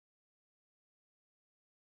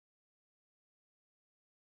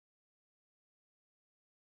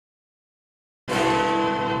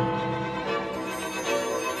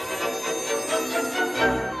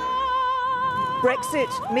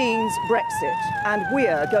Brexit means Brexit, and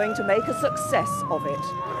we're going to make a success of it.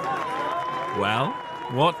 Well,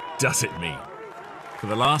 what does it mean? For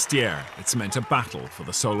the last year, it's meant a battle for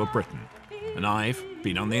the soul of Britain, and I've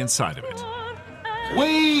been on the inside of it.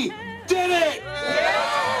 We did it!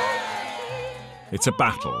 It's a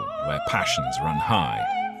battle where passions run high.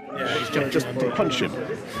 Yeah, just punch him.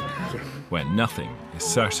 Where nothing is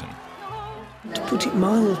certain. To put it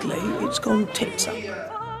mildly, it's gone tits up.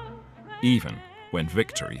 Even when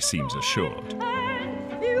victory seems assured. We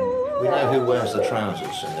know who wears the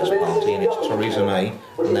trousers in this party, and it's Theresa May,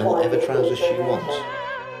 and they're whatever trousers she wants.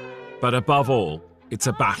 But above all, it's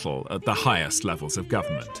a battle at the highest levels of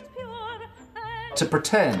government. To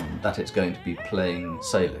pretend that it's going to be plain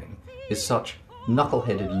sailing is such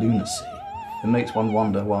knuckle-headed lunacy. It makes one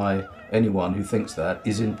wonder why anyone who thinks that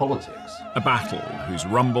is in politics. A battle whose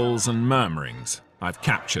rumbles and murmurings I've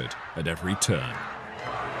captured at every turn.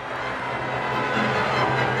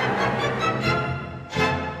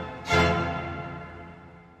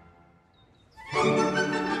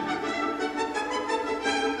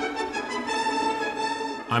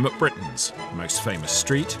 I'm at Britain's most famous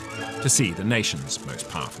street to see the nation's most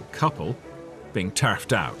powerful couple being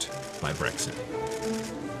turfed out by Brexit.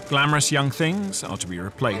 Glamorous young things are to be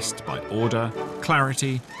replaced by order,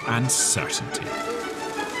 clarity, and certainty.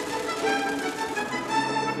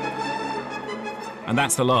 And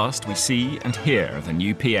that's the last we see and hear of the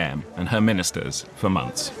new PM and her ministers for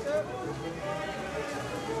months.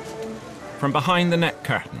 From behind the net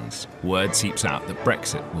curtains, word seeps out that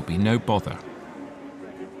Brexit will be no bother.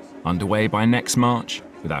 Underway by next March,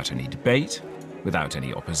 without any debate, without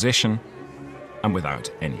any opposition, and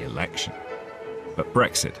without any election. But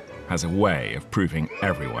Brexit has a way of proving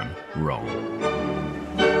everyone wrong.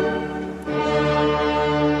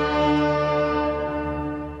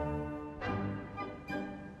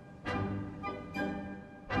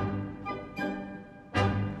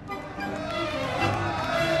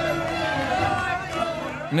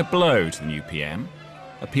 In a blow to the new PM,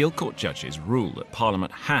 appeal court judges rule that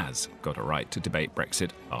Parliament has got a right to debate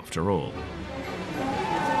Brexit after all.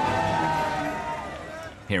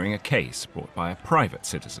 Hearing a case brought by a private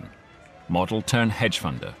citizen, model-turned-hedge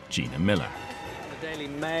funder Gina Miller. The Daily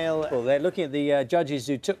Mail, well, they're looking at the judges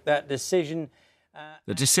who took that decision.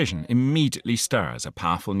 The decision immediately stirs a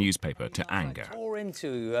powerful newspaper to anger. Tore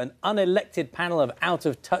into an unelected panel of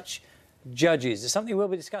out-of-touch judges. It's something we'll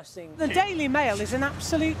be discussing. The Daily Mail is an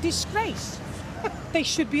absolute disgrace. They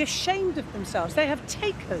should be ashamed of themselves. They have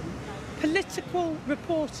taken political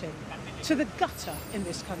reporting to the gutter in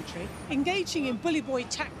this country, engaging in bully boy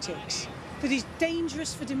tactics that is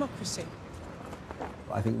dangerous for democracy.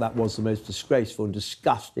 I think that was the most disgraceful and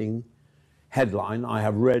disgusting headline I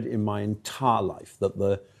have read in my entire life, that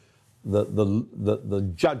the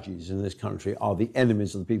judges in this country are the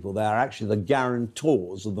enemies of the people. They are actually the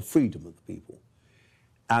guarantors of the freedom of the people.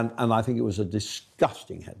 And I think it was a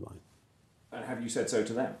disgusting headline. And have you said so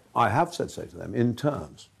to them? I have said so to them, in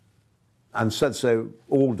terms. And said so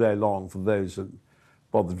all day long for those that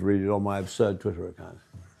bothered to read it on my absurd Twitter account.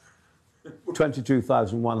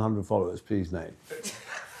 22,100 followers, please name.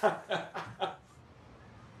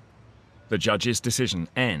 The judge's decision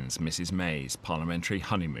ends Mrs May's parliamentary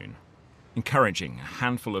honeymoon, encouraging a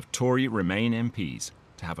handful of Tory Remain MPs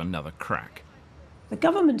to have another crack. The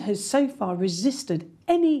government has so far resisted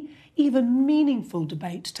any even meaningful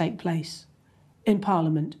debate to take place in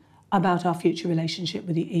Parliament about our future relationship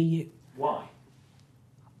with the EU. Why?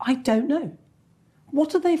 I don't know.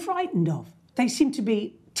 What are they frightened of? They seem to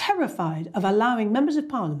be terrified of allowing members of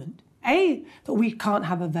Parliament, A, that we can't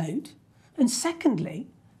have a vote, and secondly,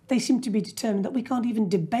 they seem to be determined that we can't even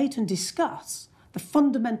debate and discuss the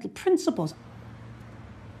fundamental principles.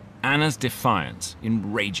 Anna's defiance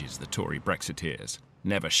enrages the Tory Brexiteers,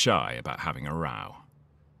 never shy about having a row.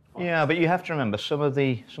 Yeah, but you have to remember, some of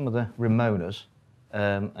the Remoaners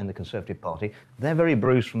in the Conservative Party, they're very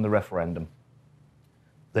bruised from the referendum.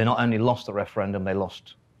 They not only lost the referendum, they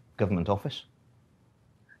lost government office.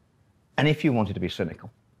 And if you wanted to be cynical,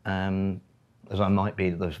 as I might be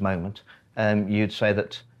at this moment, you'd say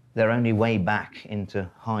that their only way back into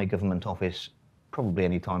high government office, probably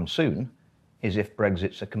any time soon, is if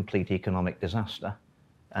Brexit's a complete economic disaster.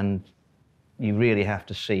 And you really have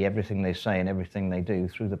to see everything they say and everything they do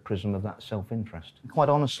through the prism of that self-interest. Quite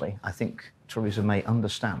honestly, I think Theresa May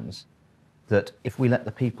understands that if we let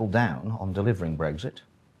the people down on delivering Brexit,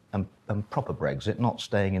 and proper Brexit, not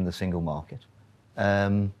staying in the single market,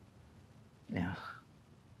 the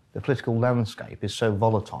political landscape is so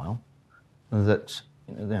volatile that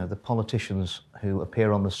the politicians who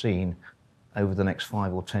appear on the scene over the next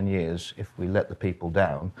 5 or 10 years, if we let the people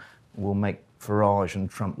down, will make Farage and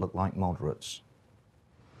Trump look like moderates.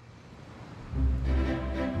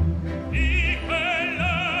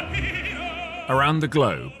 Around the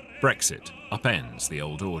globe, Brexit upends the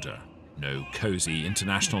old order. No cosy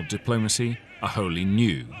international diplomacy, a wholly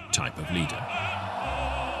new type of leader.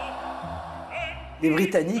 Les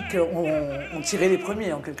Britanniques ont tiré les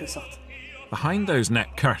premiers, en quelque sorte. Behind those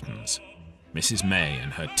net curtains, Mrs. May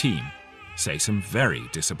and her team say some very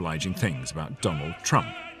disobliging things about Donald Trump,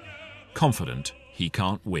 confident he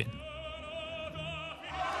can't win.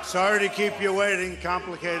 Sorry to keep you waiting.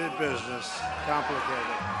 Complicated business. Complicated.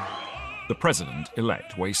 The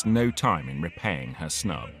president-elect wastes no time in repaying her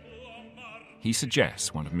snub. He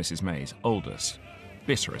suggests one of Mrs. May's oldest,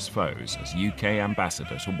 bitterest foes as UK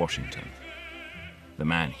ambassador to Washington. The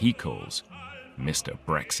man he calls Mr.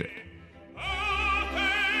 Brexit.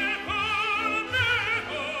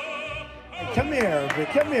 Come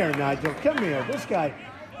here, Nigel. Come here. This guy,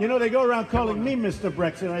 you know, they go around calling me Mr.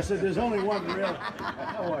 Brexit. And I said, there's only one real.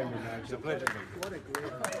 How are you, Nigel? It's a pleasure. What a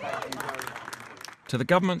great. To the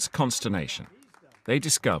government's consternation, they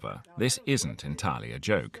discover this isn't entirely a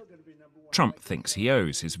joke. Trump thinks he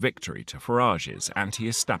owes his victory to Farage's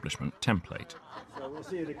anti-establishment template. So we'll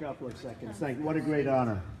see you in a couple of seconds. Thank you. What a great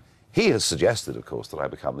honour. He has suggested, of course, that I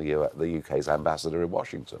become the UK's ambassador in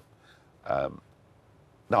Washington.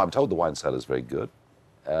 Now, I'm told the wine cellar's very good.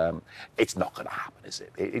 It's not going to happen, is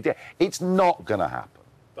it? It's not going to happen.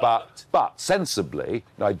 But sensibly, you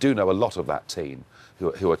know, I do know a lot of that team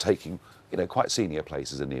who are taking, you know, quite senior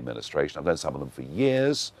places in the administration. I've known some of them for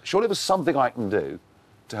years. Surely there's something I can do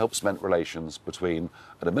to help cement relations between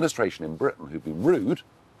an administration in Britain who've been rude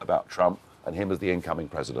about Trump and him as the incoming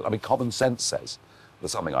president. I mean, common sense says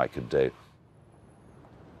there's something I could do.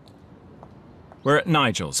 We're at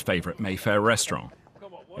Nigel's favourite Mayfair restaurant.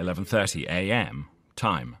 11:30 a.m,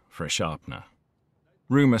 time for a sharpener.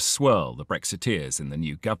 Rumours swirl the Brexiteers in the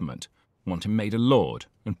new government want him made a lord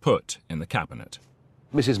and put in the cabinet.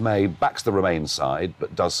 Mrs. May backs the Remain side,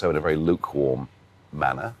 but does so in a very lukewarm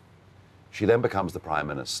manner. She then becomes the Prime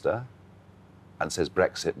Minister and says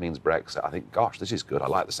Brexit means Brexit. I think, gosh, this is good. I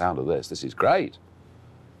like the sound of this. This is great.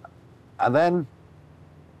 And then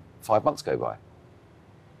 5 months go by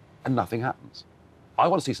and nothing happens. I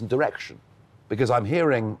want to see some direction because I'm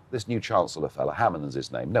hearing this new Chancellor fella, Hammond's his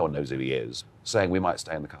name, no one knows who he is, saying we might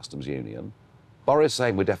stay in the customs union. Boris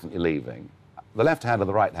saying we're definitely leaving. The left hand and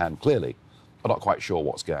the right hand clearly are not quite sure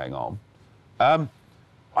what's going on.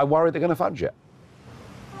 I worry they're going to fudge it.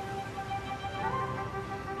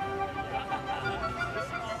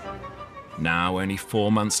 Now only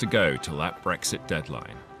 4 months to go till that Brexit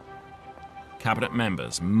deadline. Cabinet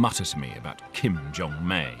members mutter to me about Kim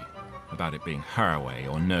Jong-may, about it being her way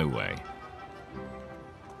or no way.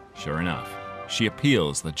 Sure enough, she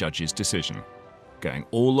appeals the judge's decision, going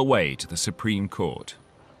all the way to the Supreme Court.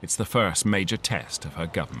 It's the first major test of her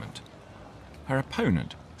government. Her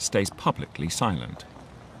opponent stays publicly silent.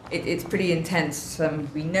 It's pretty intense.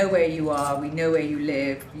 We know where you are, we know where you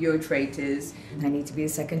live, you're traitors. I need to be a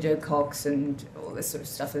second Joe Cox, and all this sort of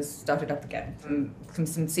stuff has started up again. From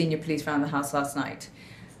some senior police around the house last night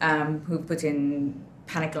who put in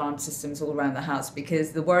panic alarm systems all around the house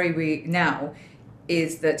because the worry now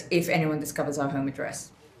is that if anyone discovers our home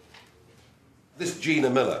address. This Gina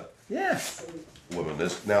Miller. Yes. Woman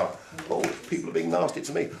is now, oh, people are being nasty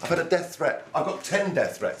to me. I've had a death threat. I've got 10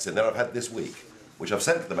 death threats in there I've had this week, which I've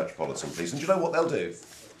sent to the Metropolitan Police. And do you know what they'll do?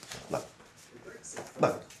 No.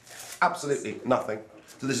 No. Absolutely nothing.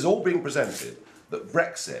 So this is all being presented that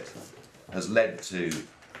Brexit has led to,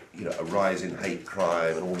 you know, a rise in hate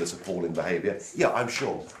crime and all this appalling behaviour. Yeah, I'm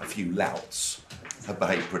sure a few louts have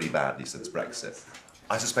behaved pretty badly since Brexit.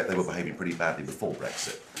 I suspect they were behaving pretty badly before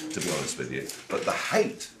Brexit, to be honest with you. But the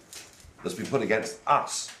hate that's been put against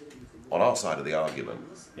us on our side of the argument,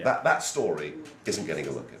 that story isn't getting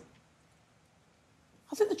a look at.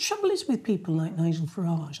 I think the trouble is with people like Nigel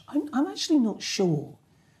Farage, I'm actually not sure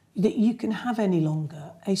that you can have any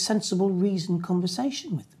longer a sensible, reasoned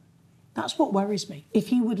conversation with them. That's what worries me. If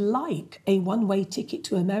he would like a one-way ticket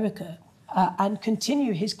to America and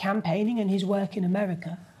continue his campaigning and his work in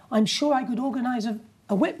America, I'm sure I could organise a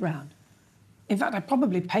whip round. In fact, I'd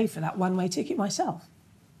probably pay for that one-way ticket myself.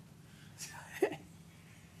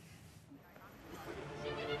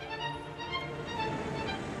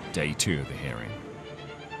 Day 2 of the hearing.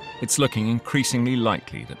 It's looking increasingly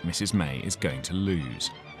likely that Mrs. May is going to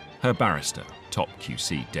lose. Her barrister, top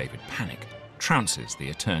QC David Pannick, trounces the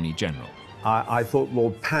Attorney General. I thought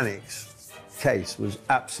Lord Pannick's case was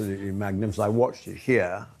absolutely magnificent. I watched it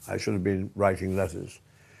here. I should have been writing letters.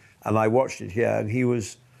 And I watched it here, and he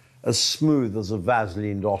was as smooth as a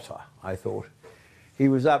Vaseline otter, I thought. He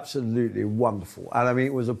was absolutely wonderful. And I mean,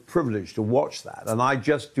 it was a privilege to watch that. And I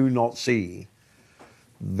just do not see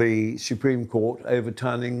the Supreme Court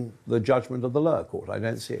overturning the judgment of the lower court. I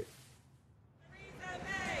don't see it.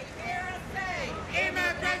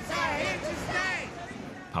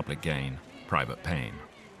 Public gain, private pain.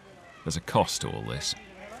 There's a cost to all this.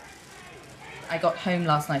 I got home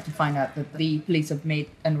last night to find out that the police have made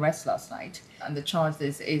an arrest last night, and the charge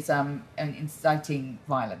is inciting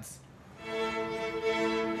violence.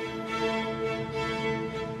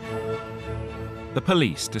 The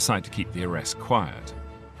police decide to keep the arrest quiet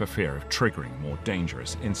for fear of triggering more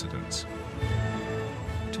dangerous incidents.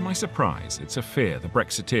 To my surprise, it's a fear the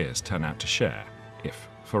Brexiteers turn out to share, if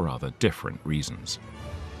for rather different reasons.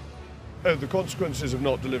 Oh, the consequences of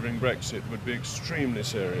not delivering Brexit would be extremely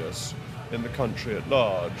serious in the country at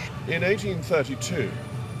large. In 1832,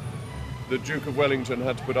 the Duke of Wellington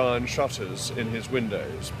had to put iron shutters in his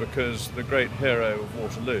windows because the great hero of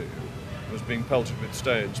Waterloo was being pelted with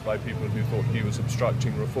stones by people who thought he was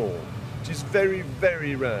obstructing reform. It is very,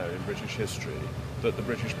 very rare in British history that the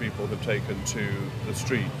British people have taken to the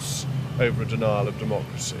streets over a denial of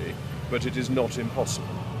democracy, but it is not impossible.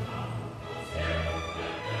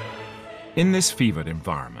 In this fevered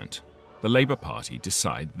environment, the Labour Party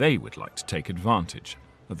decide they would like to take advantage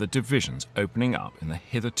of the divisions opening up in the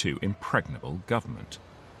hitherto impregnable government.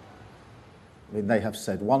 I mean, they have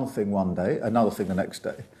said one thing one day, another thing the next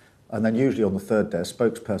day, and then usually on the third day a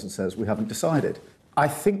spokesperson says, we haven't decided. I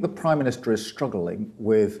think the Prime Minister is struggling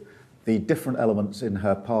with the different elements in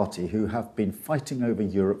her party who have been fighting over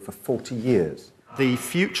Europe for 40 years. The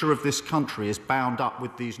future of this country is bound up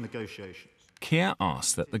with these negotiations. Keir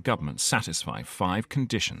asks that the government satisfy 5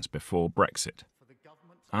 conditions before Brexit.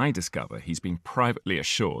 I discover he's been privately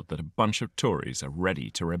assured that a bunch of Tories are ready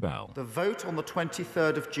to rebel. The vote on the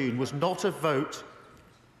 23rd of June was not a vote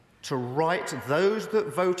to write those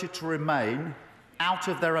that voted to remain out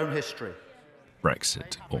of their own history.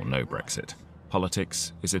 Brexit or no Brexit,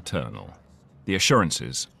 politics is eternal. The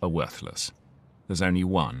assurances are worthless. There's only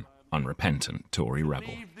one unrepentant Tory rebel.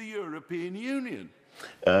 Leave the European Union.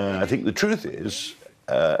 I think the truth is,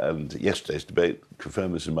 and yesterday's debate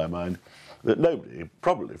confirmed this in my mind, that nobody,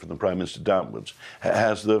 probably from the Prime Minister downwards,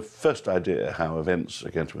 has the first idea how events are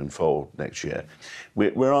going to unfold next year.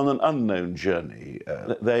 We're on an unknown journey.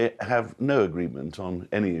 They have no agreement on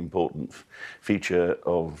any important feature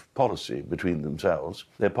of policy between themselves.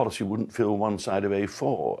 Their policy wouldn't fill one side of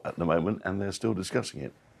A4 at the moment, and they're still discussing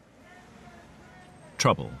it.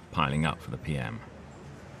 Trouble piling up for the PM.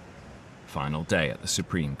 Final day at the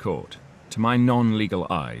Supreme Court. To my non-legal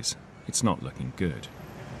eyes, it's not looking good.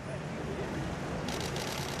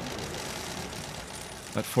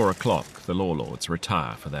 At 4 o'clock, the Law Lords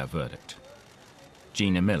retire for their verdict.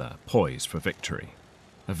 Gina Miller poised for victory.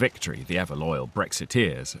 A victory the ever-loyal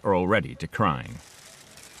Brexiteers are already decrying.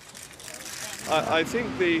 I think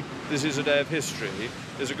this is a day of history.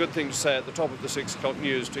 There's a good thing to say at the top of the 6 o'clock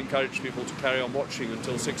news to encourage people to carry on watching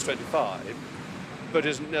until 6:25. But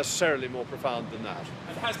isn't necessarily more profound than that.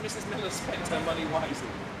 And has Mrs. Miller spent her money wisely?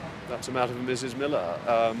 That's a matter for Mrs.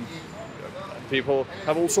 Miller. People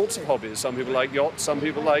have all sorts of hobbies. Some people like yachts, some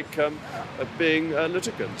people like being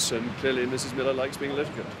litigants, and clearly Mrs. Miller likes being a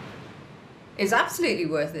litigant. It's absolutely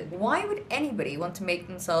worth it. Why would anybody want to make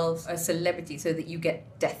themselves a celebrity so that you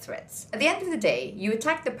get death threats? At the end of the day, you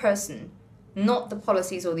attack the person, not the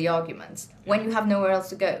policies or the arguments, when you have nowhere else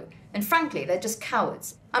to go. And frankly, they're just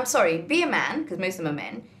cowards. I'm sorry, be a man, because most of them are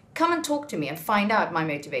men. Come and talk to me and find out my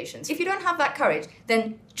motivations. If you don't have that courage,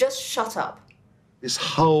 then just shut up. This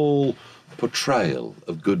whole portrayal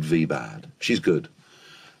of good v bad. She's good.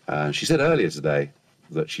 She said earlier today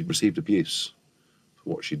that she'd received abuse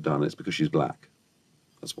for what she'd done. It's because she's black.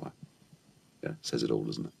 That's why. Yeah, says it all,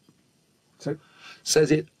 doesn't it? So, says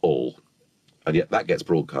it all. And yet that gets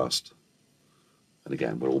broadcast. And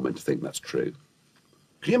again, we're all meant to think that's true.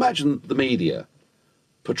 Can you imagine the media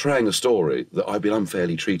portraying a story that I've been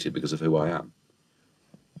unfairly treated because of who I am?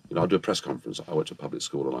 You know, I'll do a press conference. I went to a public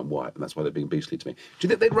school and I'm white, and that's why they're being beastly to me. Do you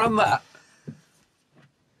think they'd run that?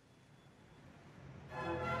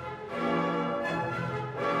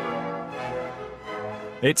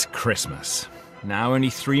 It's Christmas. Now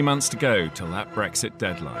only 3 months to go till that Brexit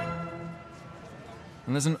deadline.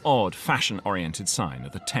 And there's an odd, fashion-oriented sign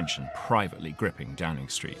of the tension privately gripping Downing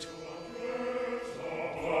Street.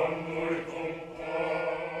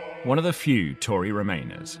 One of the few Tory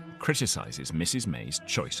Remainers criticises Mrs May's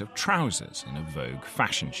choice of trousers in a Vogue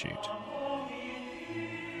fashion shoot.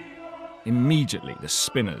 Immediately, the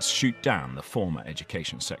spinners shoot down the former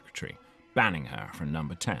Education Secretary, banning her from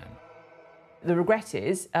number 10. The regret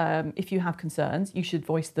is, if you have concerns, you should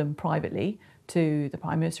voice them privately to the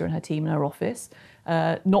Prime Minister and her team in her office,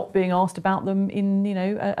 not being asked about them in,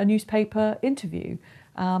 a newspaper interview.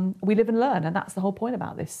 We live and learn, and that's the whole point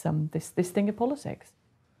about this thing of politics.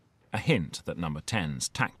 A hint that Number 10's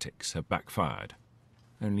tactics have backfired,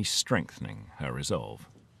 only strengthening her resolve.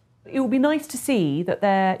 It would be nice to see that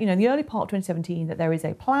there, in the early part of 2017, that there is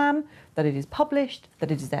a plan, that it is published,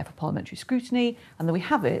 that it is there for parliamentary scrutiny, and that we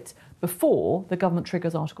have it before the government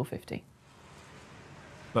triggers Article 50.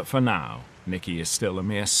 But for now, Nicky is still a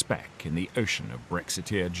mere speck in the ocean of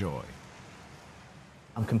Brexiteer joy.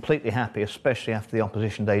 I'm completely happy, especially after the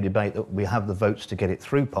Opposition Day debate, that we have the votes to get it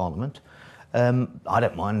through Parliament. I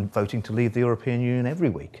don't mind voting to leave the European Union every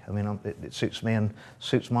week. I mean, it suits me and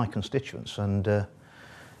suits my constituents, and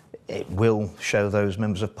it will show those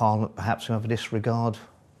members of Parliament perhaps who have a disregard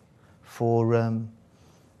for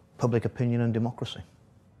public opinion and democracy.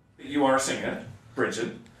 You are a singer,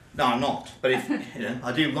 Bridget. No, I'm not. But if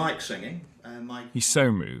I do like singing. He's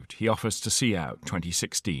so moved, he offers to see out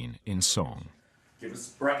 2016 in song. Give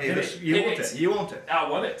us You want it? You want it? I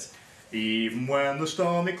want it. Even when the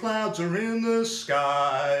stormy clouds are in the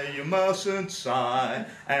sky, you mustn't sigh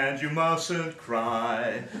and you mustn't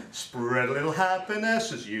cry. Spread a little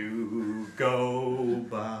happiness as you go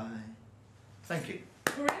by. Thank you.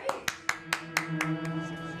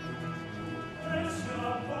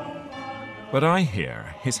 But I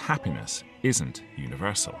hear his happiness isn't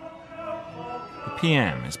universal. The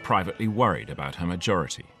PM is privately worried about her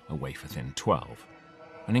majority, a wafer-thin 12,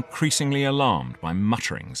 and increasingly alarmed by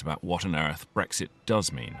mutterings about what on earth Brexit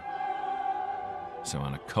does mean. So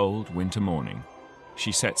on a cold winter morning,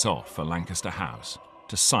 she sets off for Lancaster House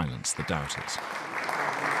to silence the doubters.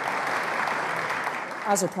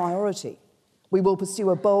 As a priority, we will pursue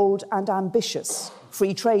a bold and ambitious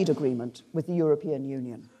free trade agreement with the European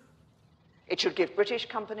Union. It should give British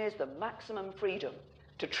companies the maximum freedom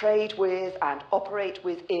to trade with and operate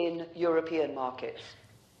within European markets.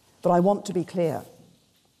 But I want to be clear.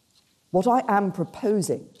 What I am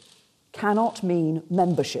proposing cannot mean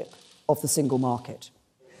membership of the single market.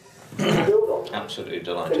 Absolutely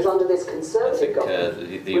delighted. I think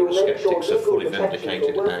the Eurosceptics are fully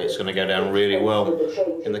vindicated, and it's going to go down really well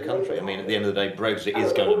in the country. I mean, at the end of the day, Brexit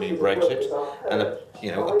is going to be Brexit, and a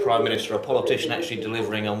Prime Minister, a politician actually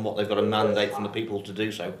delivering on what they've got a mandate from the people to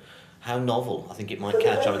do so. How novel. I think it might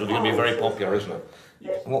catch on. It'll be very popular, isn't it?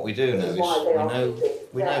 And what we do know is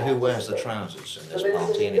we know who wears the trousers in this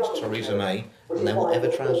party, and it's Theresa May, and they're whatever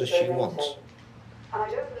trousers she wants. And I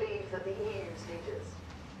don't believe that the EU's leaders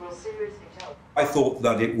will seriously tell. I thought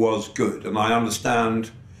that it was good, and I understand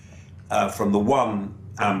from the one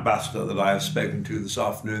ambassador that I have spoken to this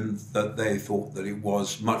afternoon that they thought that it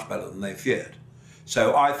was much better than they feared.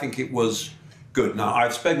 So I think it was good. Now,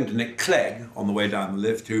 I've spoken to Nick Clegg on the way down the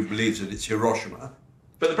lift, who believes that it's Hiroshima.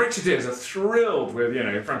 But the Brexiteers are thrilled with,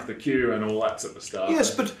 in front of the queue and all that sort of stuff.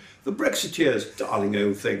 Yes, but the Brexiteers, darling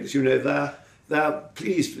old things, they're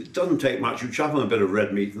pleased. It doesn't take much. You chuck them a bit of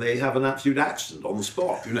red meat and they have an absolute accident on the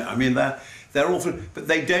spot. I mean, they're awful, but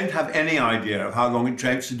they don't have any idea of how long it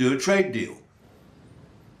takes to do a trade deal.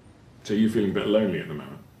 So you're feeling a bit lonely at the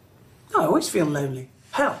moment? No, I always feel lonely.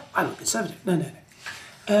 Hell, I'm not conservative. No.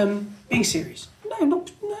 Being serious. No,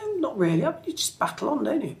 not really. I mean, you just battle on,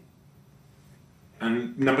 don't you?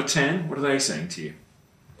 And Number 10, what are they saying to you?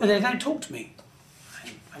 But they don't talk to me.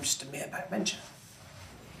 I'm just a mere backbencher.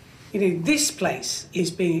 This place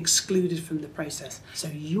is being excluded from the process, so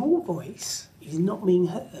your voice is not being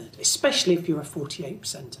heard, especially if you're a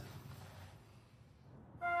 48%er.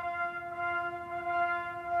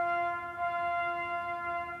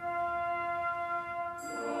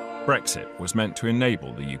 Brexit was meant to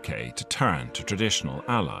enable the UK to turn to traditional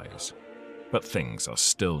allies. But things are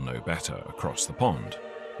still no better across the pond.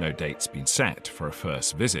 No date's been set for a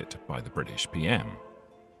first visit by the British PM.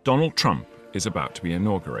 Donald Trump is about to be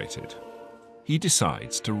inaugurated. He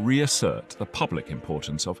decides to reassert the public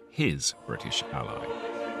importance of his British ally.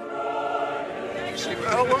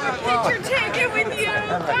 Picture taken with you.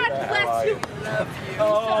 God bless you.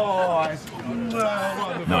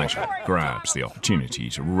 Nigel grabs the opportunity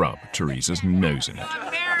to rub Theresa's nose in it.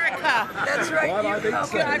 America. That's right. God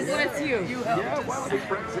bless you.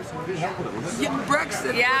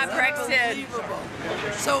 Brexit. Yeah, Brexit.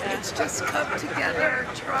 So it's just come together,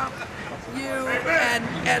 Trump, you,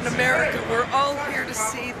 and America. We're all here to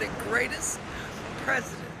see the greatest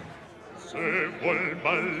president.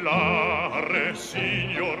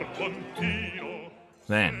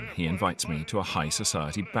 Then he invites me to a high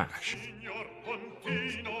society bash.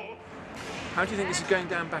 How do you think this is going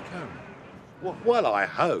down back home? Well, I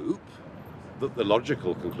hope that the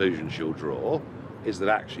logical conclusion she'll draw is that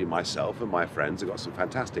actually myself and my friends have got some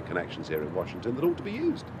fantastic connections here in Washington that ought to be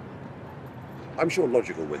used. I'm sure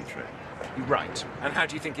logic will win through. You're right. And how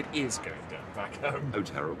do you think it is going down back home? Oh,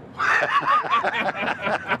 terrible.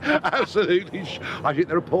 Absolutely. I think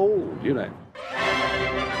they're appalled, you know.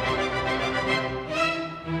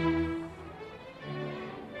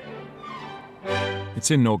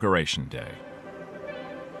 It's Inauguration Day.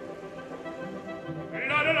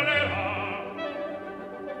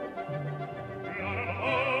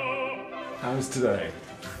 How's today?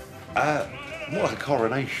 More like a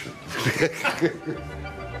coronation.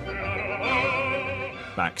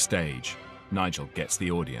 Backstage, Nigel gets the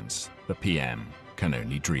audience the PM can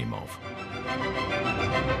only dream of.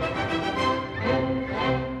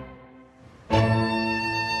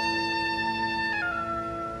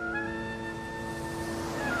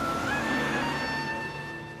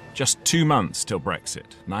 Just 2 months till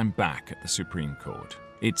Brexit, and I'm back at the Supreme Court.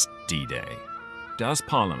 It's D-Day. Does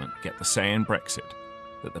Parliament get the say in Brexit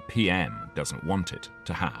that the PM doesn't want it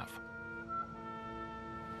to have?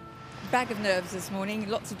 Bag of nerves this morning,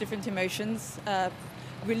 lots of different emotions.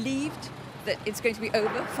 Relieved that it's going to be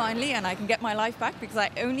over finally and I can get my life back, because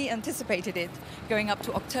I only anticipated it going up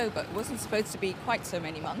to October. It wasn't supposed to be quite so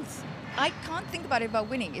many months. I can't think about it about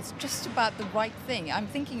winning. It's just about the right thing. I'm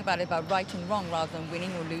thinking about it about right and wrong rather than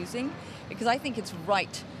winning or losing, because I think it's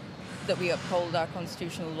right that we uphold our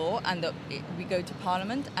constitutional law and that we go to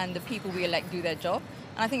Parliament and the people we elect do their job.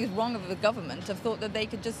 And I think it's wrong of the government to have thought that they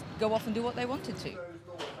could just go off and do what they wanted to.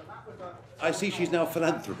 I see she's now a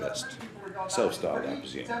philanthropist. Self-styled, I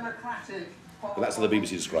presume. But that's how the BBC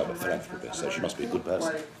describe a philanthropist, so she must be a good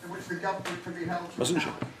person. Mustn't she?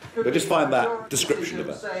 But just find that description of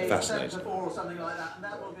her fascinating.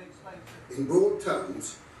 In broad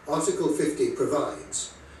terms, Article 50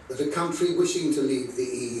 provides that a country wishing to leave the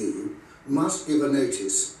EU must give a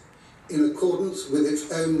notice in accordance with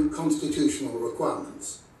its own constitutional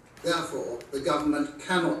requirements. Therefore, the government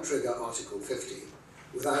cannot trigger Article 50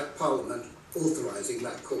 without Parliament authorising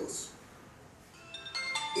that course.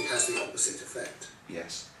 It has the opposite effect.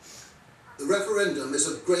 Yes. The referendum is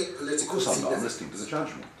of great political Of course I'm not. I'm significance. listening to the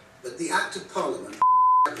judgment. But the Act of Parliament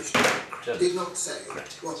did not say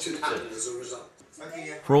what should happen as a result.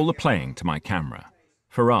 For all the playing to my camera,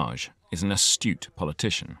 Farage is an astute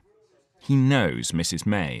politician. He knows Mrs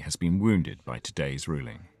May has been wounded by today's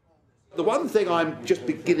ruling. The one thing I'm just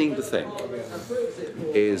beginning to think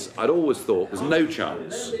is I'd always thought there's no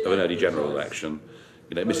chance of an early general election.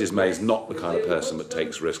 You know, Mrs May's not the kind of person that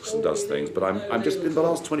takes risks and does things, but I'm just in the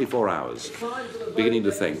last 24 hours beginning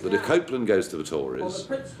to think that if Copeland goes to the Tories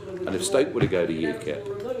and if Stoke were to go to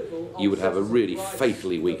UKIP, you would have a really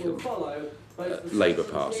fatally weakened Labour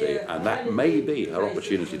Party, and that may be her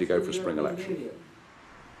opportunity to go for a spring election.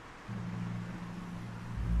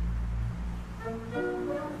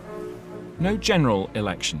 No general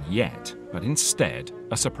election yet, but instead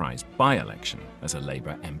a surprise by-election as a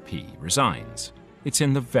Labour MP resigns. It's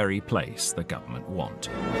in the very place the government want.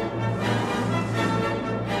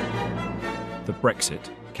 The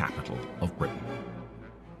Brexit capital of Britain.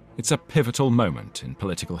 It's a pivotal moment in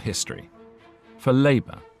political history. For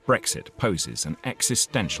Labour, Brexit poses an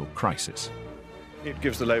existential crisis. It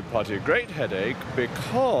gives the Labour Party a great headache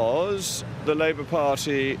because the Labour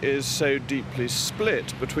Party is so deeply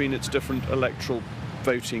split between its different electoral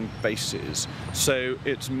voting bases. So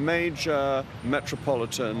its major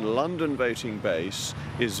metropolitan London voting base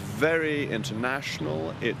is very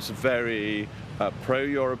international, it's very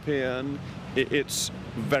pro-European, it's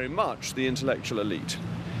very much the intellectual elite.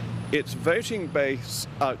 Its voting base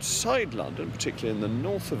outside London, particularly in the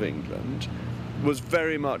north of England, was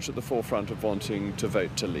very much at the forefront of wanting to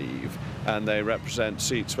vote to leave, and they represent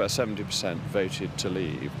seats where 70% voted to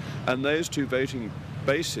leave. And those two voting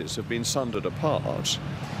bases have been sundered apart,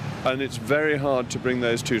 and it's very hard to bring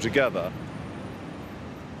those two together.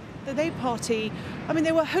 The Labour Party, I mean,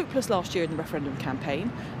 they were hopeless last year in the referendum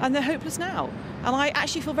campaign, and they're hopeless now. And I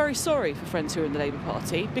actually feel very sorry for friends who are in the Labour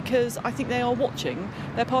Party, because I think they are watching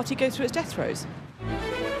their party go through its death throes.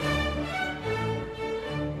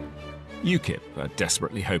 UKIP are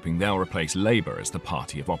desperately hoping they'll replace Labour as the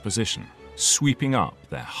party of opposition, sweeping up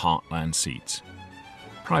their heartland seats.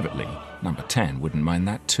 Privately, Number 10 wouldn't mind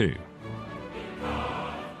that too.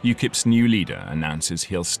 UKIP's new leader announces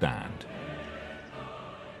he'll stand.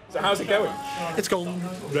 So how's it going? It's going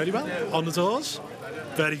really well, on the tours.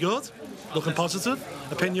 Very good, looking positive.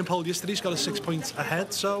 Opinion poll yesterday's got us 6 points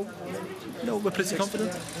ahead, so we're pretty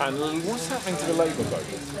confident. And what's happening to the Labour vote?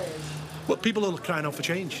 But people are crying out for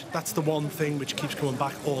change. That's the one thing which keeps coming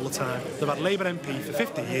back all the time. They've had Labour MP for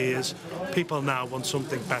 50 years. People now want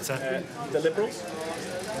something better. The Liberals?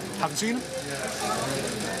 Haven't seen him.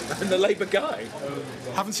 And the Labour guy?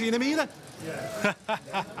 Haven't seen him either.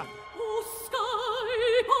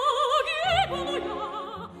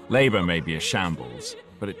 Labour may be a shambles,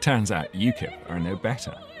 but it turns out UKIP are no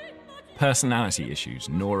better. Personality issues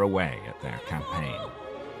gnaw away at their campaign.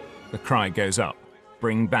 The cry goes up,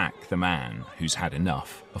 bring back the man who's had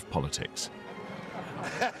enough of politics.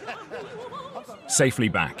 Safely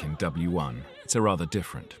back in W1, it's a rather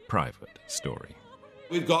different, private story.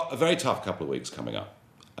 We've got a very tough couple of weeks coming up.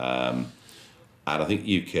 And I think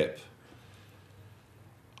UKIP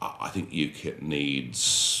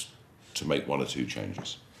needs to make one or two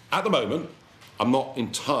changes. At the moment, I'm not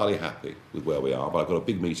entirely happy with where we are, but I've got a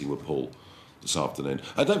big meeting with Paul this afternoon.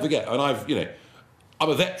 And don't forget, and I'm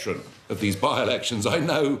a veteran of these by-elections. I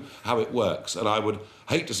know how it works, and I would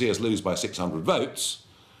hate to see us lose by 600 votes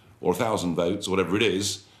or 1,000 votes or whatever it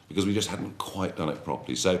is, because we just hadn't quite done it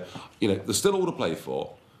properly. So, there's still all to play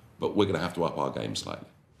for, but we're going to have to up our game slightly.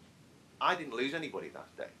 I didn't lose anybody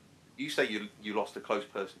that day. You say you lost a close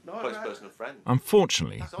person and friend.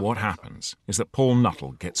 Unfortunately, what happens is that Paul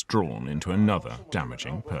Nuttall gets drawn into another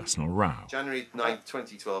damaging personal row. January 9th,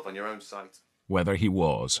 2012, on your own site. Whether he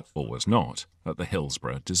was or was not at the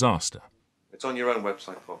Hillsborough disaster. It's on your own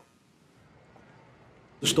website, Paul.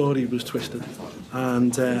 The story was twisted,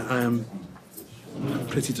 and I am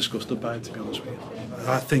pretty disgusted by it, to be honest with you.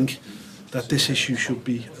 I think that this issue should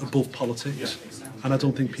be above politics, and I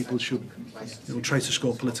don't think people should try to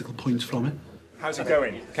score political points from it. How's it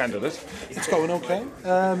going, candidate? It's going okay.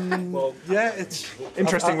 Yeah, it's...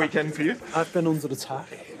 Interesting weekend for you? I've been under attack,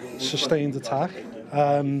 sustained attack.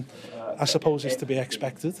 I suppose it's to be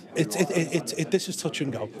expected. This is touch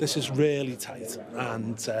and go. This is really tight,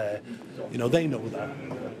 and they know that.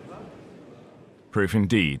 Proof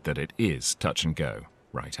indeed that it is touch and go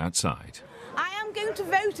right outside. I am going to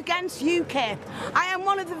vote against UKIP. I am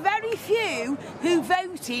one of the very few who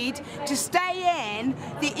voted to stay in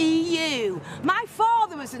the EU. My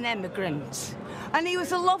father was an immigrant, and he was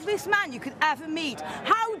the loveliest man you could ever meet.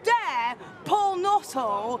 How dare Paul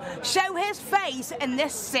Nuttall show his face in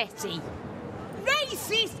this city?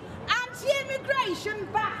 Racist, anti-immigration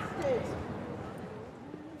bastard!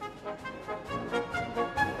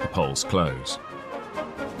 The polls close.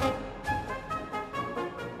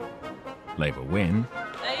 Labour win.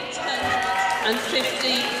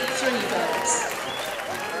 853 votes.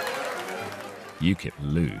 UKIP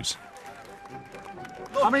lose.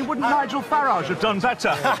 I mean, wouldn't Nigel Farage have done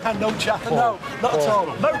better? No chance. No, not at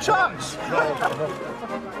all. No chance.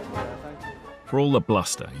 For all the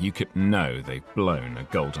bluster, UKIP know they've blown a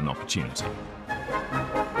golden opportunity.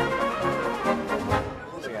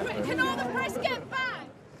 Can all the press get back?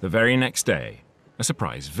 The very next day, a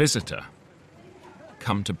surprise visitor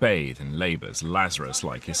come to bathe in Labour's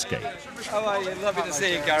Lazarus-like escape. How are you? Lovely to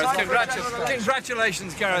see you, Gareth.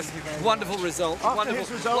 Congratulations, Gareth. Wonderful result.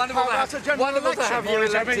 Wonderful to have you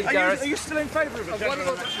elected, Gareth. Are you still in favour of it?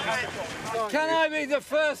 Can I be the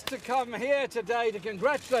first to come here today to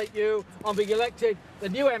congratulate you on being elected the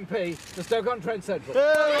new MP for Stoke-on-Trent Central?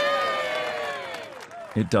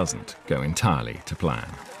 It doesn't go entirely to plan.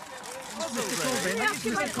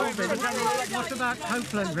 Mr Corbyn, what about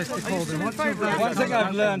Copeland, Mr Corbyn? One thing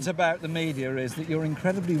I've learnt about the media is that you're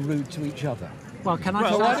incredibly rude to each other. Well, can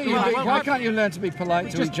I why can't you learn to be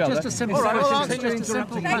polite to each other? Just a simple question. Just a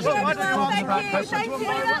simple question.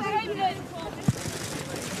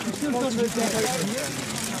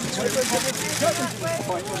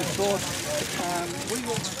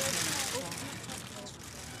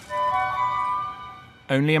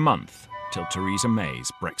 Only a month till Theresa May's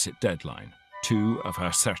Brexit deadline. 2 of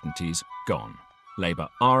her certainties gone. Labour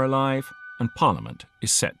are alive, and Parliament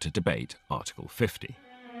is set to debate Article 50.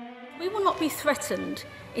 We will not be threatened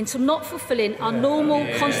into not fulfilling our normal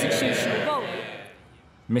constitutional role.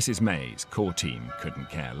 Mrs May's core team couldn't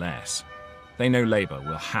care less. They know Labour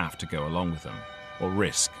will have to go along with them, or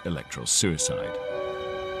risk electoral suicide.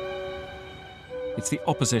 It's the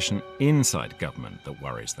opposition inside government that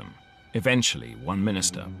worries them. Eventually, one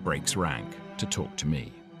minister breaks rank to talk to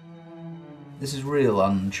me. This is real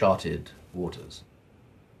uncharted waters.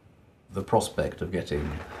 The prospect of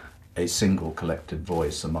getting a single collective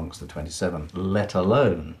voice amongst the 27, let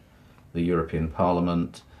alone the European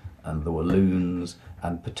Parliament and the Walloons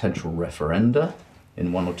and potential referenda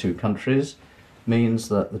in 1 or 2 countries, means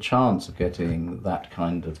that the chance of getting that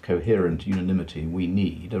kind of coherent unanimity we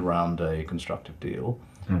need around a constructive deal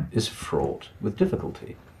is fraught with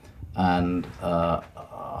difficulty. And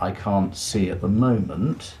I can't see at the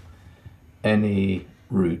moment any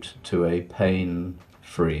route to a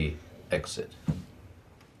pain-free exit.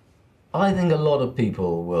 I think a lot of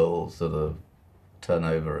people will sort of turn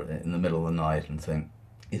over in the middle of the night and think,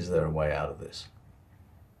 is there a way out of this?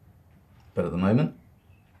 But at the moment,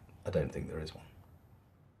 I don't think there is one.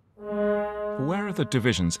 Where are the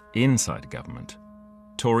divisions inside government?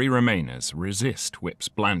 Tory Remainers resist Whip's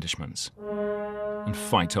blandishments and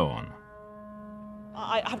fight on.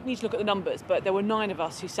 I need to look at the numbers, but there were 9 of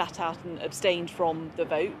us who sat out and abstained from the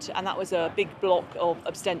vote, and that was a big block of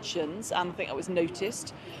abstentions, and I think that was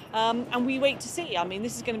noticed. And we wait to see. I mean,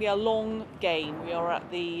 this is going to be a long game. We are at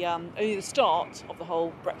the only the start of the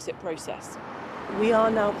whole Brexit process. We are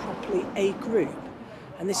now properly a group,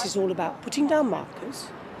 and this is all about putting down markers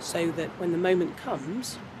so that when the moment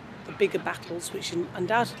comes, the bigger battles, which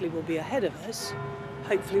undoubtedly will be ahead of us,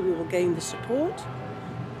 hopefully we will gain the support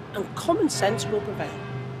and common sense will prevail.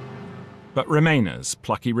 But Remainers'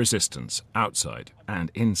 plucky resistance outside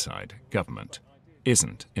and inside government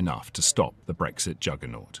isn't enough to stop the Brexit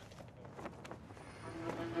juggernaut.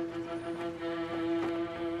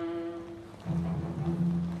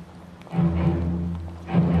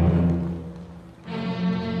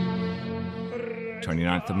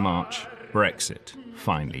 (29th of March), Brexit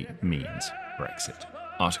finally means Brexit.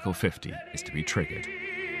 Article 50 is to be triggered.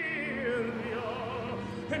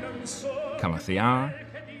 Cometh the hour,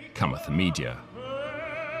 cometh the media.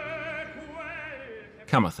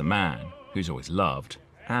 Cometh the man who's always loved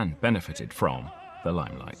and benefited from the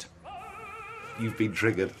limelight. You've been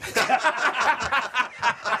triggered.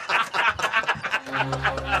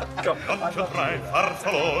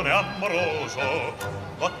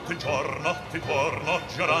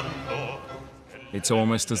 It's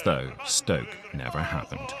almost as though Stoke never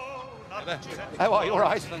happened. How are you? All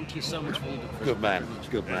right? Thank you so much for your Good man.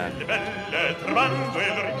 Good man.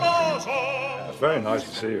 It's very nice to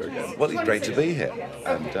see you again. Well, it's great to be here,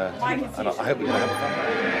 and I hope you're going to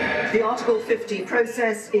have fun. The Article 50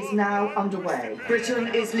 process is now underway.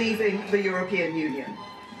 Britain is leaving the European Union.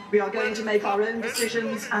 We are going to make our own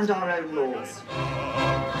decisions and our own laws.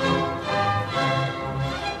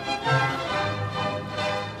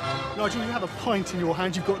 Nigel, you have a pint in your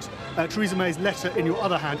hand. You've got Theresa May's letter in your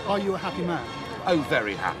other hand. Are you a happy man? Oh,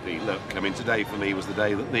 very happy. Look, I mean, today for me was the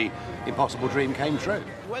day that the impossible dream came true.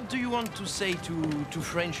 What do you want to say to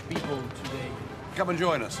French people today? Come and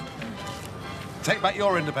join us. Take back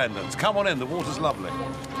your independence. Come on in, the water's lovely.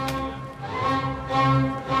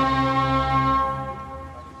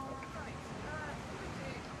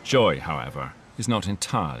 Joy, however, is not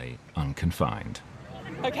entirely unconfined.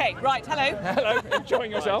 OK, right, hello. Hello,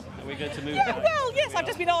 enjoying yourself? Are we going to move? Yeah, well, yes, I've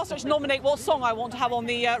just been asked to nominate what song I want to have on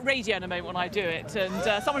the radio in a moment when I do it.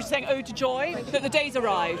 And someone's saying Ode to Joy, that the day's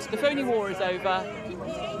arrived, the phony war is over,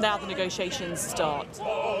 now the negotiations start.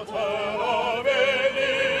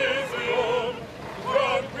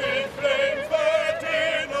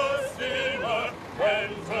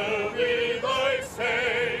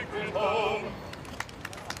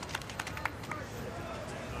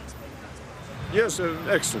 Yes, an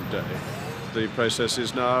excellent day. The process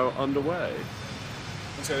is now underway.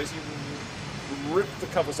 And so as you ripped the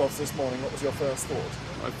covers off this morning, what was your first thought?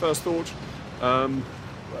 My first thought,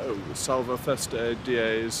 Salva Feste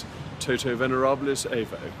Dies Toto Venerabilis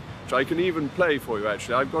Evo, which I can even play for you,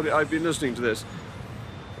 actually. I've got it, I've been listening to this.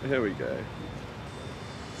 Here we go.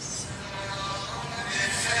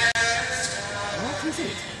 What is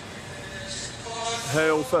it?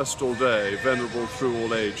 Hail Festal Day, venerable through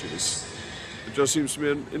all ages. It just seems to be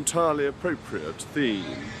an entirely appropriate theme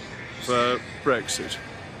for Brexit,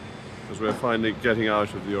 as we're finally getting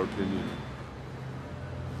out of the European Union.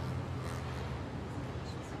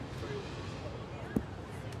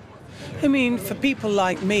 I mean, for people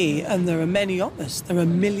like me, and there are many of us, there are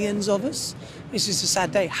millions of us, this is a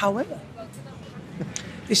sad day. However,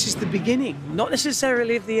 this is the beginning, not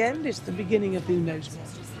necessarily of the end, it's the beginning of who knows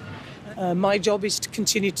what. My job is to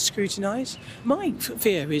continue to scrutinise. My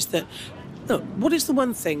fear is that, look, what is the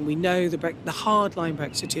one thing we know the hardline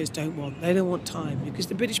Brexiteers don't want? They don't want time, because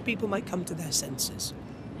the British people might come to their senses.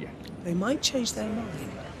 Yeah. They might change their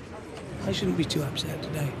mind. I shouldn't be too upset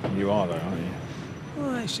today. You are, though, aren't you?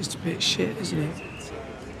 Well, it's just a bit shit, isn't it?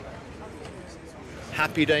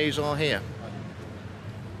 Happy days are here.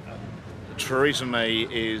 Theresa May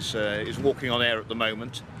is walking on air at the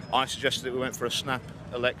moment. I suggested that we went for a snap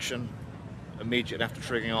election immediately after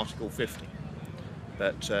triggering Article 50.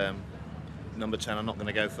 But number 10, I'm not going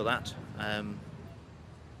to go for that.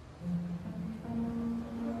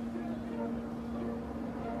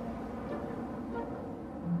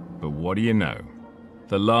 But what do you know?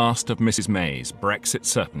 The last of Mrs May's Brexit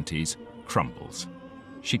certainties crumbles.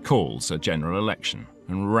 She calls a general election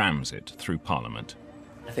and rams it through Parliament.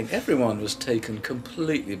 I think everyone was taken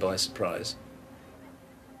completely by surprise.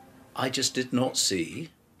 I just did not see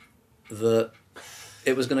that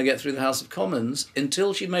it was going to get through the House of Commons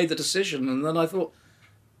until she made the decision, and then I thought,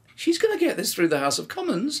 she's going to get this through the House of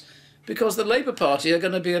Commons because the Labour Party are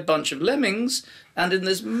going to be a bunch of lemmings, and in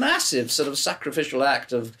this massive sort of sacrificial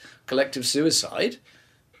act of collective suicide,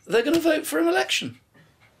 they're going to vote for an election.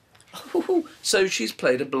 So she's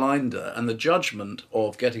played a blinder, and the judgment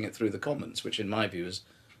of getting it through the Commons, which in my view is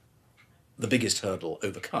the biggest hurdle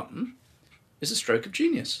overcome, is a stroke of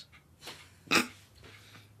genius.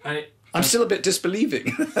 I'm still a bit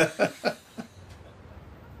disbelieving.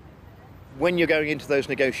 When you're going into those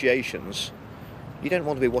negotiations, you don't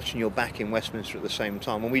want to be watching your back in Westminster at the same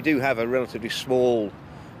time. And we do have a relatively small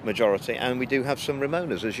majority, and we do have some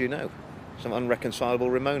Remoaners, as you know, some unreconcilable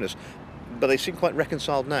Remoaners. But they seem quite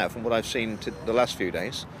reconciled now from what I've seen to the last few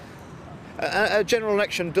days. A general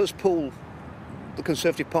election does pull the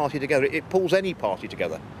Conservative Party together. It pulls any party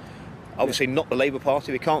together. Obviously not the Labour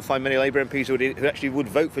Party. We can't find many Labour MPs who actually would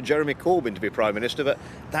vote for Jeremy Corbyn to be Prime Minister, but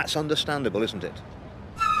that's understandable, isn't it?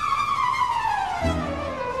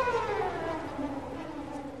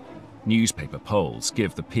 Newspaper polls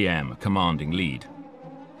give the PM a commanding lead.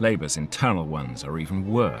 Labour's internal ones are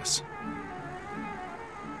even worse.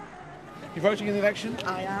 You voting in the election?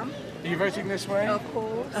 I am. Are you voting this way? Of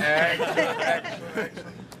course.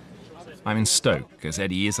 I'm in Stoke as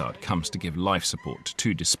Eddie Izzard comes to give life support to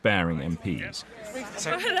two despairing MPs.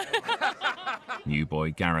 New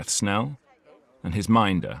boy Gareth Snell and his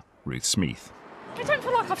minder, Ruth Smeeth. I don't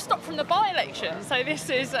feel like I've stopped from the by-election, so this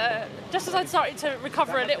is, just as I'd started to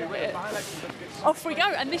recover a little bit, off we go.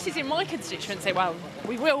 And this is in my constituency. Well,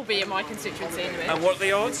 we will be in my constituency in a minute. And what are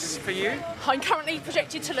the odds for you? I'm currently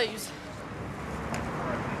projected to lose.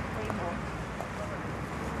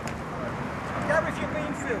 Gareth, you're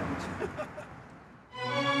being filmed.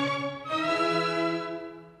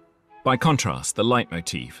 By contrast, the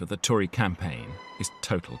leitmotif of the Tory campaign is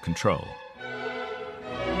total control.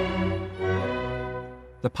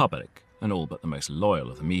 The public, and all but the most loyal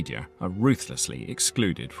of the media, are ruthlessly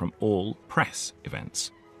excluded from all press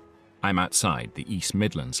events. I'm outside the East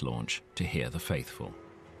Midlands launch to hear the faithful.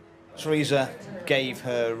 Theresa gave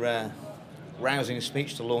her rousing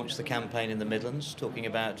speech to launch the campaign in the Midlands, talking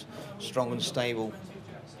about strong and stable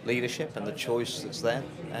leadership and the choice that's there.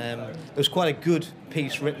 There was quite a good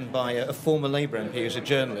piece written by a former Labour MP who's a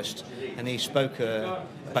journalist, and he spoke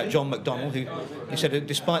about John McDonnell, who he said,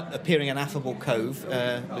 despite appearing an affable cove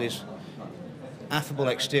with his affable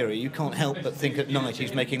exterior, you can't help but think at night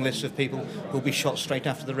he's making lists of people who'll be shot straight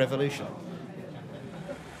after the revolution.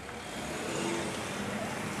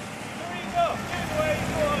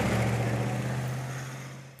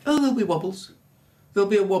 Oh, there'll be wobbles. There'll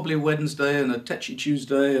be a wobbly Wednesday and a tetchy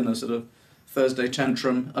Tuesday and a sort of Thursday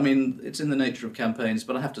tantrum. I mean, it's in the nature of campaigns,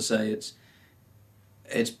 but I have to say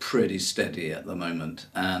it's pretty steady at the moment,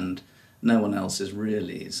 and no one else is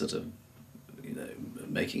really sort of,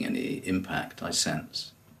 making any impact, I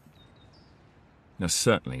sense. There's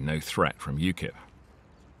certainly no threat from UKIP.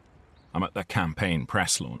 I'm at the campaign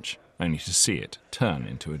press launch, only to see it turn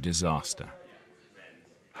into a disaster.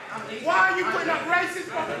 Why are you putting up racist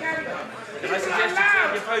propaganda? People are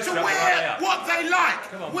allowed to wear what they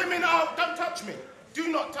like. Women are... Don't touch me. Do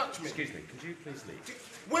not touch me. Excuse me, could you please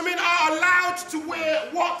leave? Women are allowed to wear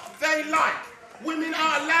what they like. Women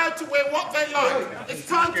are allowed to wear what they like. It's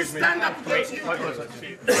time to stand up against you. Like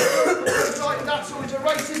that's always a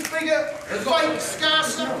racist figure, a fake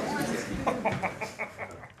scouser.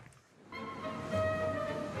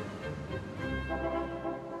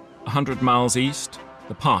 100 miles east,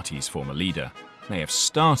 the party's former leader may have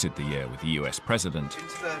started the year with the US president,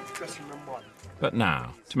 but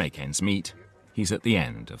now, to make ends meet, he's at the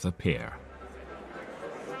end of the pier.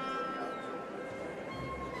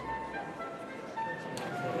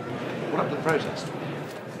 What happened to the protest?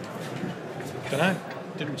 Don't know.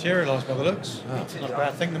 Didn't materialise by the looks. Oh. It's not a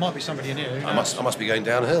bad thing. There might be somebody in here. I must be going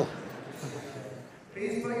downhill.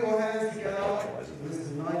 Please put your hands together with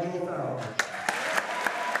Mr. Nigel Farage.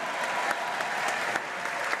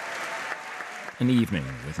 An Evening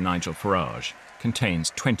with Nigel Farage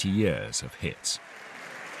contains 20 years of hits.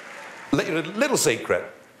 Little secret,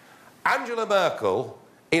 Angela Merkel,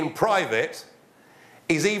 in private,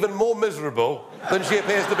 is even more miserable than she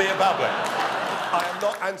appears to be in public. I am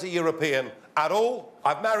not anti-European at all.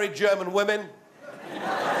 I've married German women.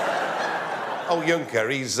 Oh, Juncker,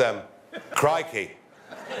 he's, crikey.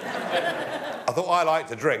 I thought I liked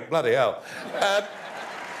to drink, bloody hell.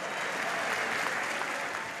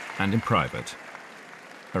 And in private,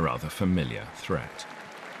 a rather familiar threat.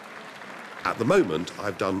 At the moment,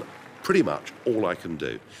 I've done pretty much all I can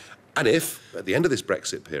do. And if, at the end of this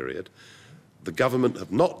Brexit period, the government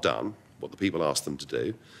have not done what the people asked them to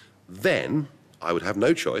do, then I would have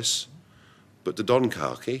no choice but to don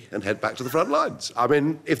khaki and head back to the front lines. I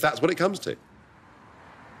mean, if that's what it comes to.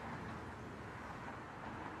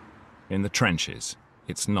 In the trenches,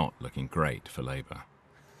 it's not looking great for Labour.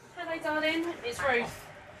 Hello, darling. It's Ruth.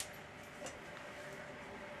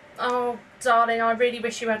 Oh, darling, I really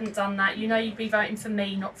wish you hadn't done that. You know you'd be voting for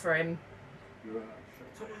me, not for him. But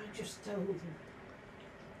I just told him.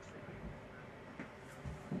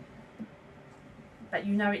 But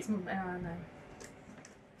you know it's... Oh, no.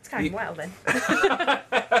 It's going well, then.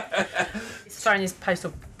 He's throwing his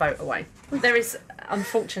postal vote away. There is,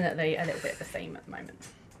 unfortunately, a little bit of a theme at the moment.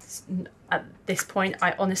 At this point,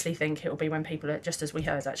 I honestly think it will be when people are, just as we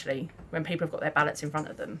heard, actually, when people have got their ballots in front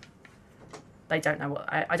of them. They don't know what...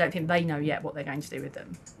 I don't think they know yet what they're going to do with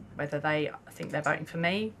them. Whether they think they're voting for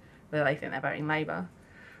me, whether they think they're voting Labour,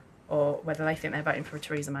 or whether they think they're voting for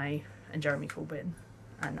Theresa May and Jeremy Corbyn.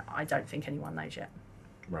 And I don't think anyone knows yet.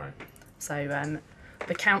 Right. So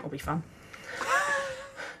the count will be fun.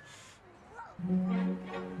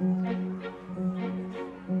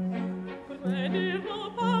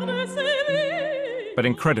 But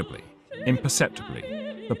incredibly,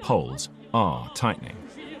 imperceptibly, the polls are tightening.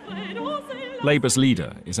 Labour's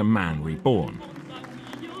leader is a man reborn.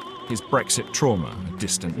 His Brexit trauma a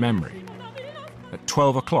distant memory. At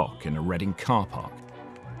 12 o'clock in a Reading car park,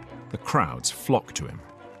 the crowds flock to him.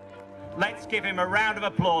 Let's give him a round of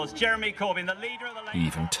applause. Jeremy Corbyn, the leader of the Labour... He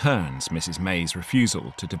even turns Mrs May's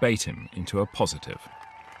refusal to debate him into a positive.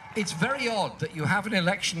 It's very odd that you have an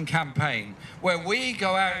election campaign where we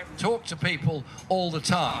go out and talk to people all the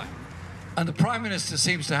time, and the Prime Minister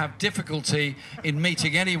seems to have difficulty in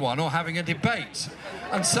meeting anyone or having a debate.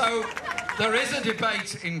 And so there is a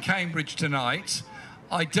debate in Cambridge tonight.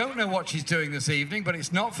 I don't know what she's doing this evening, but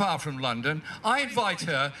it's not far from London. I invite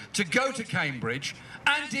her to go to Cambridge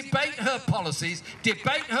and debate her policies,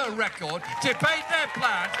 debate her record, debate their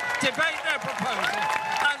plans, debate their proposals,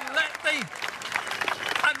 and let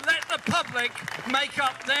the public make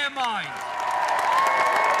up their mind.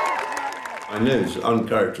 I know it's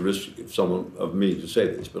uncharacteristic of me to say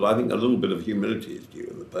this, but I think a little bit of humility is due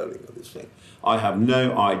in the polling of this thing. I have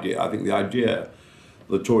no idea. I think the idea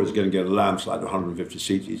the Tories are going to get a landslide of 150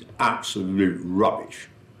 seats is absolute rubbish.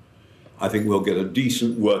 I think we'll get a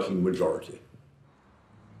decent working majority.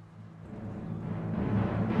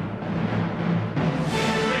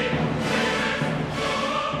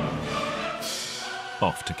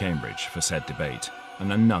 Off to Cambridge for said debate,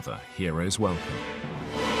 and another hero's welcome.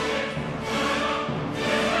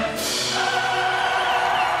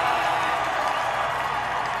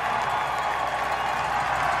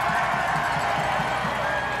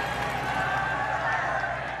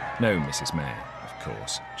 No Mrs May, of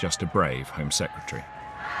course, just a brave Home Secretary.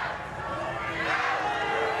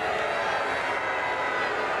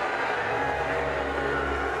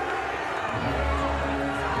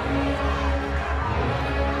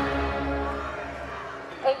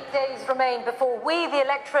 Remain before we, the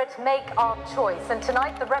electorate, make our choice. And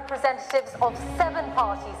tonight, the representatives of 7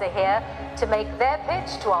 parties are here to make their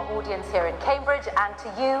pitch to our audience here in Cambridge and to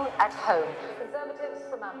you at home. Conservatives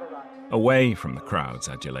from Amber Rudd. Away from the crowd's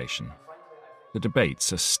adulation, the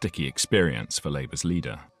debate's a sticky experience for Labour's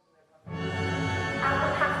leader. And we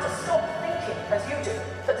have to stop thinking, as you do,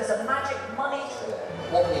 that there's a magic money tree.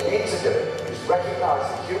 What we need to do is recognise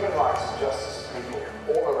the human rights and justice of people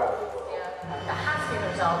all around the world. There has been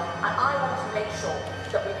a result, and I want to make sure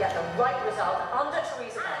that we get the right result under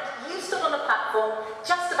Theresa May. You stood on a platform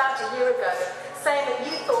just about a year ago saying that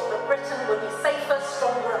you thought that Britain would be safer,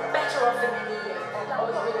 stronger and better off in the EU. That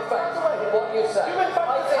was in fact what you said.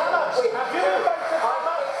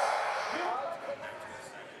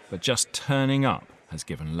 But just turning up has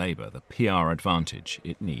given Labour the PR advantage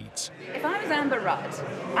it needs. If I was Amber Rudd,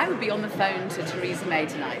 I would be on the phone to Theresa May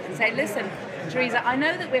tonight and say, listen, Theresa, I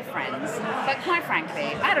know that we're friends, but quite frankly,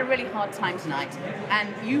 I had a really hard time tonight,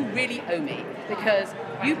 and you really owe me, because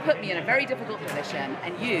you put me in a very difficult position,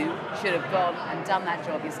 and you should have gone and done that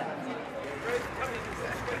job yourself.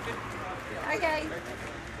 Okay.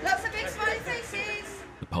 Lots of big smiley faces.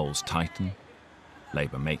 The polls tighten.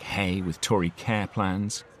 Labour make hay with Tory care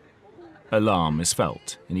plans. Alarm is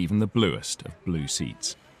felt in even the bluest of blue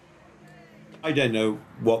seats. I don't know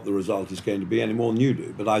what the result is going to be any more than you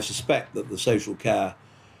do, but I suspect that the social care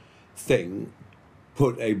thing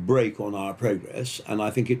put a brake on our progress, and I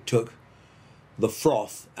think it took the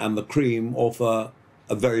froth and the cream off a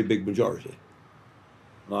very big majority.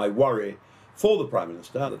 And I worry for the Prime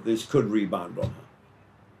Minister that this could rebound on her.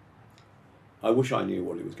 I wish I knew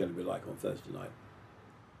what it was going to be like on Thursday night.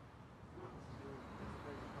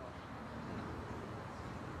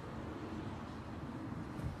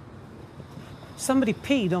 Somebody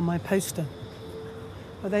peed on my poster,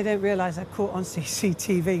 but they don't realise I caught on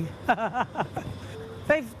CCTV.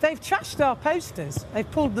 They've trashed our posters. They've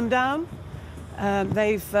pulled them down.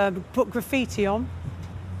 They've put graffiti on.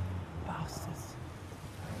 Bastards.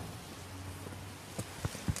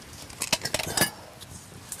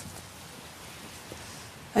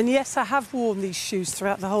 And yes, I have worn these shoes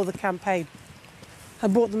throughout the whole of the campaign. I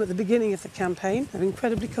bought them at the beginning of the campaign. They're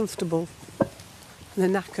incredibly comfortable.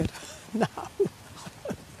 And they're knackered now.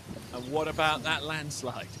 And what about that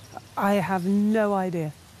landslide? I have no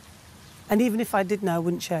idea. And even if I did know, I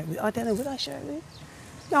wouldn't share it with you. I don't know, would I share it with you?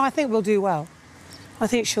 No, I think we'll do well. I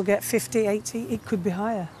think she'll get 50, 80, it could be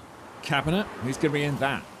higher. Cabinet? Who's going to be in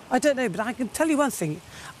that? I don't know, but I can tell you one thing.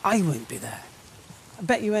 I won't be there. I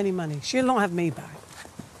bet you any money. She'll not have me back.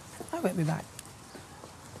 I won't be back.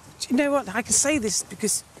 Do you know what? I can say this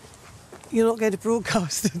because you're not going to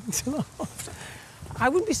broadcast it until after. I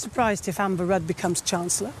wouldn't be surprised if Amber Rudd becomes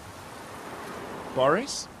Chancellor.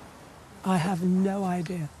 Boris? I have no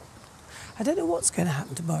idea. I don't know what's going to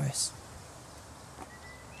happen to Boris.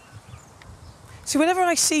 See, whenever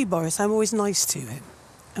I see Boris, I'm always nice to him,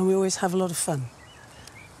 and we always have a lot of fun.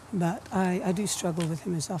 But I do struggle with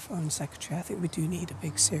him as our Foreign Secretary. I think we do need a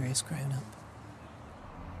big, serious grown-up.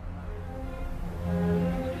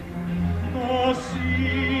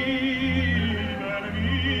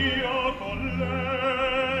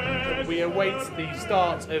 We await the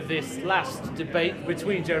start of this last debate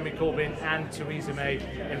between Jeremy Corbyn and Theresa May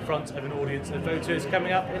in front of an audience of voters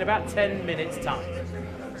coming up in about 10 minutes' time.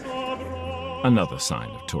 Another sign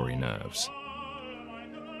of Tory nerves.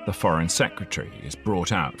 The Foreign Secretary is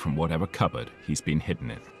brought out from whatever cupboard he's been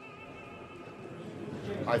hidden in.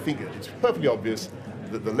 I think it's perfectly obvious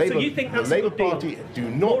that the Labour, So you think that's the Labour a good deal? Party do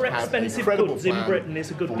not More have a expensive credible goods in plan Britain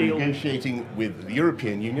is a good for deal. negotiating with the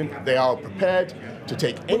European Union. They are prepared to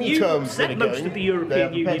take Well, any you terms that set are most going. of the They are European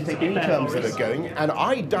prepared Union, to to take be any fair, terms that Boris. are going, and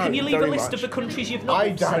I doubt Can you leave a very list much. of the countries you've not I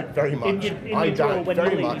doubt very much. in I your drawer doubt when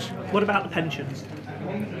very you much. leave? What about the pensions?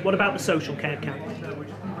 What about the social care cap?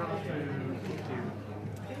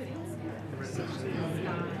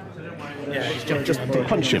 Yeah, just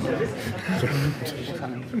punch him.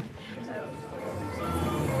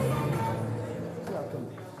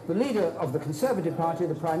 The leader of the Conservative Party,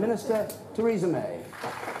 the Prime Minister, Theresa May.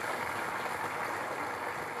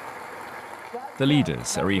 The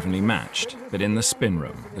leaders are evenly matched, but in the spin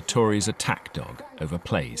room, the Tories' attack dog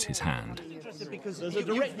overplays his hand. Because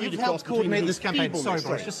you've helped coordinate this campaign. Sorry,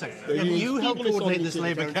 Boris, just a second. You helped coordinate this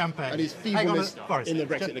Labour campaign. And his Hang on, feebleness Boris, in the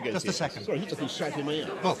Brexit negotiations. just a second. Sorry, he just been shouting my ear.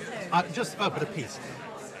 Well, but a piece.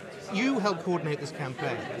 You helped coordinate this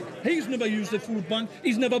campaign. He's never used a food bank.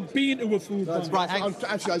 He's never been to a food bank. Right,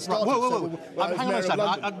 Actually, I started. Whoa. Hang on a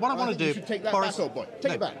second. What I want to do, You should take that Boris, back, old boy.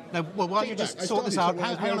 Take it back. No, well, why don't you just sort this out?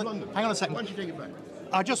 Hang on a second. Why don't you take it back?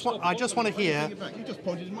 I just want to hear. You just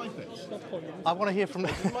pointed in my face. I want to hear from.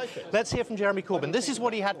 Let's hear from Jeremy Corbyn. This is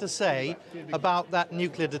what he had to say about that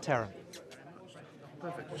nuclear deterrent.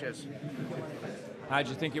 Perfect. Cheers. How do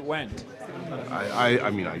you think it went? I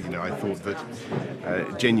thought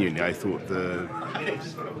that genuinely, I thought the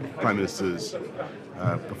Prime Minister's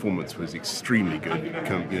performance was extremely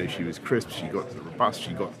good. She was crisp, she got robust,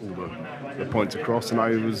 she got all the points across, and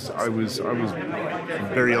I was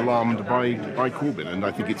very alarmed by Corbyn, and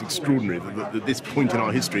I think it's extraordinary that at this point in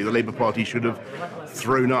our history, the Labour Party should have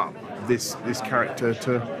thrown up this character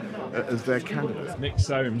as their candidate. Nick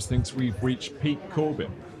Soames thinks we've reached peak Corbyn.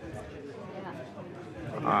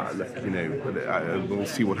 Look, we'll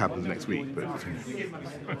see what happens next week. But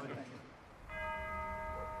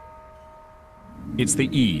It's the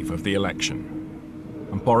eve of the election,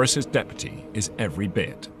 and Boris's deputy is every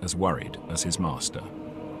bit as worried as his master.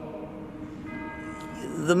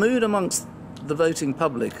 The mood amongst the voting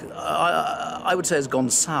public, I would say, has gone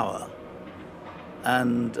sour.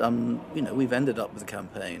 And, we've ended up with a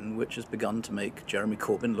campaign which has begun to make Jeremy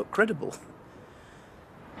Corbyn look credible.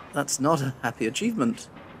 That's not a happy achievement.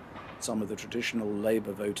 Some of the traditional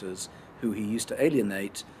Labour voters who he used to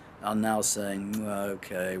alienate are now saying,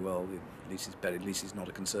 OK, well, at least he's better, at least he's not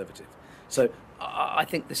a Conservative. So I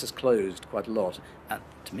think this has closed quite a lot. And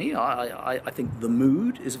to me, I think the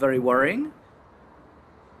mood is very worrying.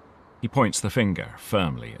 He points the finger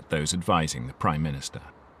firmly at those advising the Prime Minister.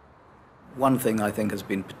 One thing I think has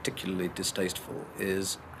been particularly distasteful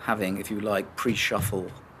is having, if you like,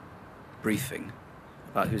 pre-shuffle briefing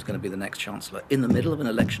about who's going to be the next Chancellor in the middle of an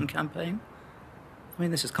election campaign. I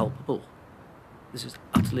mean, this is culpable. This is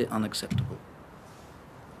utterly unacceptable.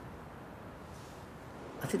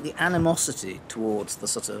 think the animosity towards the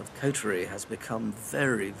sort of coterie has become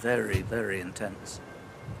very, very, very intense.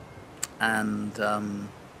 And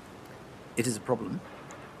it is a problem.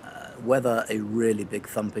 Whether a really big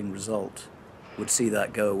thumping result would see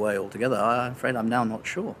that go away altogether, I'm afraid I'm now not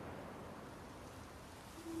sure.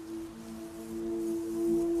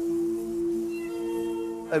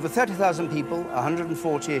 Over 30,000 people,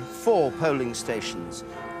 144 polling stations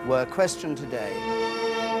were questioned today.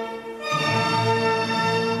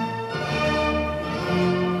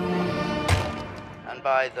 And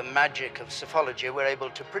by the magic of psephology, we're able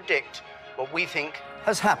to predict what we think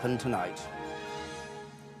has happened tonight.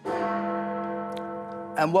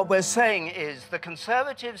 And what we're saying is the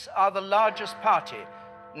Conservatives are the largest party.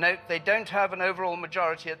 Note, they don't have an overall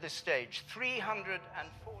majority at this stage. 340.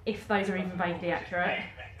 If those are even vaguely accurate,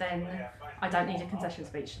 then I don't need a concession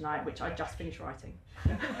speech tonight, which I just finished writing.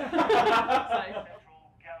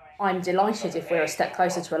 I'm delighted if we're a step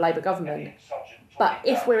closer to a Labour government, but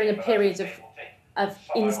if we're in a period of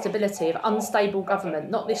instability, of unstable government,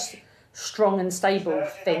 not this strong and stable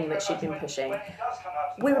thing that she's been pushing,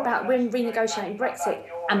 we're renegotiating Brexit,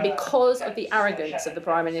 and because of the arrogance of the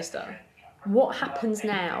Prime Minister, what happens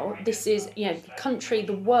now, this is, the country,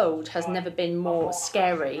 the world has never been more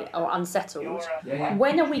scary or unsettled.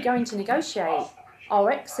 When are we going to negotiate our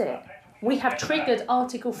exit? We have triggered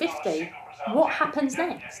Article 50. What happens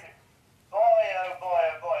next? Boy, oh boy,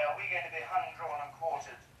 oh boy, are we going to be hung, drawn and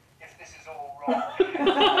quartered if this is all wrong?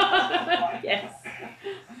 Yes.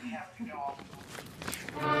 We have to go on.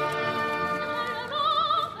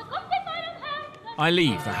 I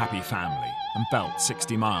leave the happy family and belt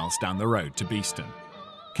 60 miles down the road to Beeston.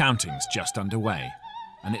 Counting's just underway,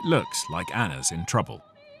 and it looks like Anna's in trouble.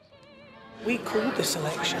 We called this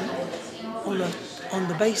election on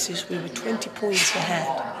the basis we were 20 points ahead,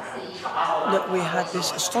 that we had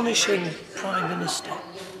this astonishing Prime Minister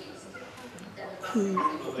who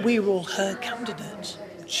we were all her candidates.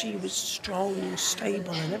 She was strong,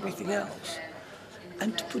 stable and everything else.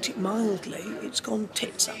 And to put it mildly, it's gone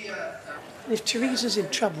tits up. And if Theresa's in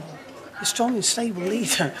trouble, the strong and stable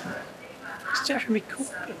leader is Jeremy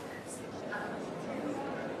Corbyn.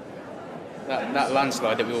 That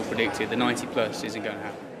landslide that we all predicted, the 90 plus, isn't going to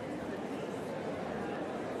happen.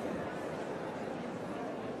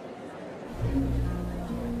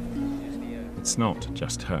 It's not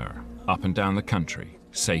just her. Up and down the country,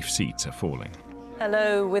 safe seats are falling.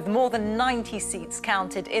 Hello. With more than 90 seats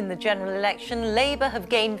counted in the general election, Labour have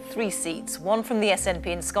gained 3 seats, 1 from the SNP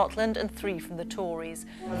in Scotland and 3 from the Tories.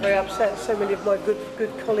 I'm very upset. So many of my good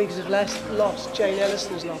colleagues have lost. Jane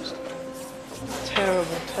Ellison's lost.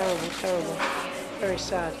 Terrible, terrible, terrible. Very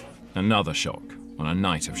sad. Another shock on a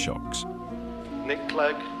night of shocks. Nick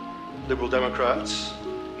Clegg, Liberal Democrats,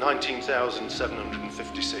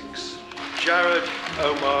 19,756. Jared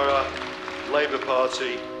O'Mara, Labour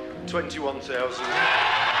Party, 21,000.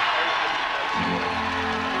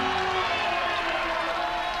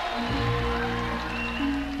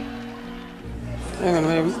 Hang on a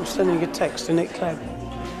minute, I'm sending a text to Nick Clegg.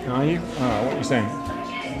 Are you? Oh, what are you saying?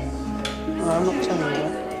 No, I'm not telling you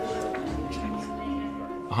that.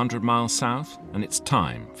 100 miles south, and it's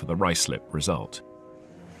time for the Ruislip result.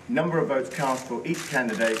 Number of votes cast for each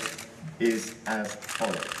candidate is as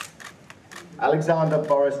follows. Alexander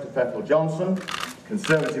Boris de Pfeffel Johnson,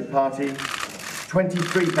 Conservative Party,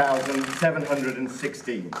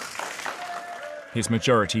 23,716. His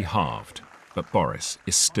majority halved, but Boris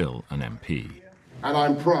is still an MP. And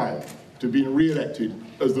I'm proud to be re-elected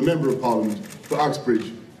as the Member of Parliament for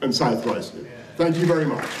Uxbridge and South Ruislip. Thank you very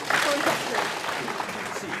much.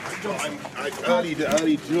 Too early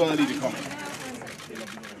to comment.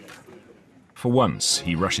 For once,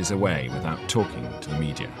 he rushes away without talking to the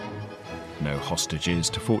media. No hostages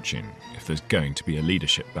to fortune if there's going to be a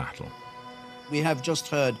leadership battle. We have just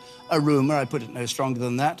heard a rumour, I put it no stronger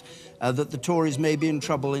than that, that the Tories may be in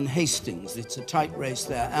trouble in Hastings. It's a tight race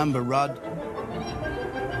there. Amber Rudd.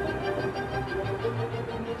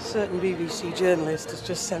 A certain BBC journalist has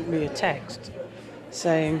just sent me a text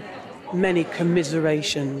saying, many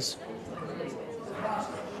commiserations.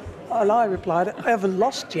 And I replied, I haven't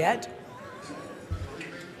lost yet.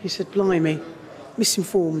 He said, blimey,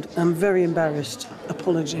 misinformed, I'm very embarrassed.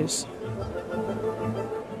 Apologies.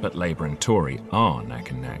 But Labour and Tory are neck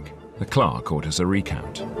and neck. The clerk orders a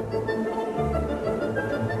recount.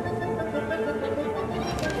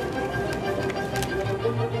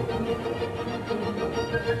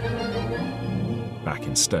 Back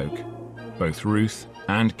in Stoke, both Ruth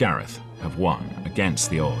and Gareth have won against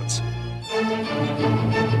the odds.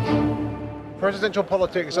 Presidential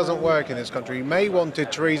politics doesn't work in this country. May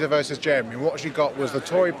wanted Theresa versus Jeremy, and what she got was the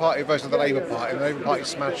Tory party versus the Labour party, and the Labour party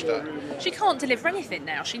smashed her. She can't deliver anything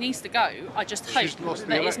now. She needs to go. I just hope lost the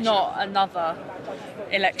that it's election. not another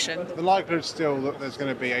election. The likelihood still that there's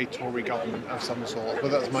going to be a Tory government of some sort,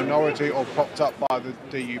 whether that's minority or propped up by the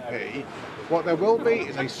DUP. What there will be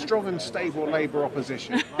is a strong and stable Labour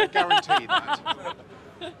opposition. I guarantee that.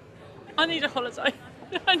 I need a holiday.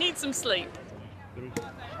 I need some sleep.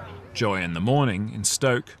 Joy in the morning in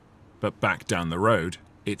Stoke, but back down the road,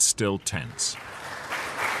 it's still tense.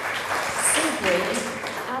 Sigrid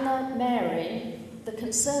Anna Mary, the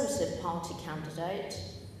Conservative Party candidate,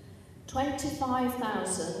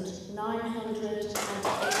 25,980.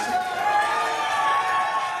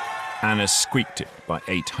 Anna squeaked it by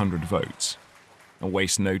 800 votes and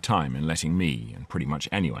wastes no time in letting me and pretty much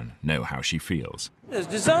anyone know how she feels. There's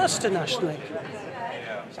disaster nationally.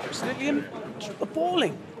 It's absolutely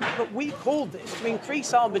appalling. But we called this to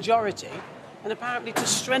increase our majority and apparently to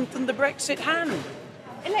strengthen the Brexit hand.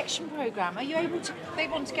 Election programme, are you able to... They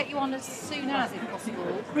want to get you on as soon as, if possible.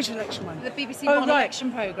 Which election one? The BBC One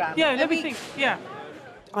election programme. Yeah, let me think. Yeah.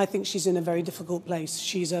 I think she's in a very difficult place.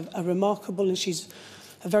 She's a remarkable and she's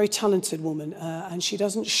a very talented woman, and she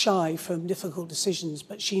doesn't shy from difficult decisions,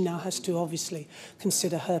 but she now has to obviously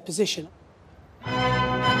consider her position.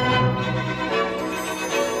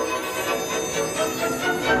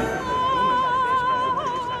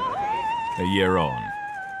 A year on,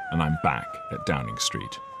 and I'm back at Downing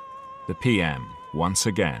Street. The PM, once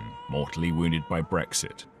again, mortally wounded by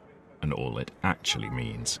Brexit, and all it actually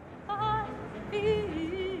means.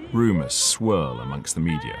 Rumours swirl amongst the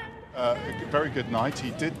media. A very good night. He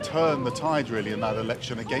did turn the tide, really, in that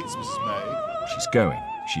election against Mrs May. She's going,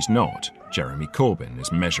 she's not. Jeremy Corbyn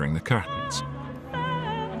is measuring the curtains.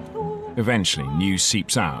 Eventually, news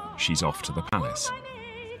seeps out she's off to the palace.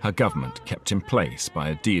 Her government kept in place by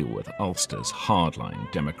a deal with Ulster's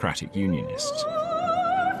hardline Democratic Unionists.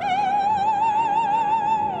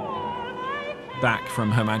 Back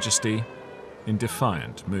from Her Majesty in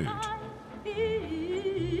defiant mood.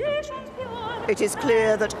 It is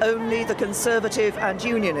clear that only the Conservative and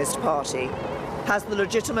Unionist Party has the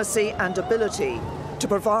legitimacy and ability to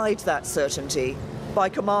provide that certainty by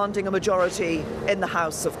commanding a majority in the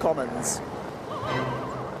House of Commons.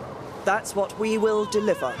 That's what we will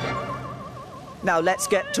deliver. Now let's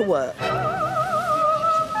get to work.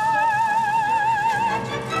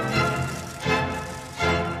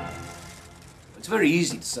 It's very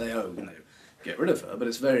easy to say, oh, you know, get rid of her, but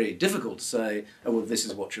it's very difficult to say, oh, well, this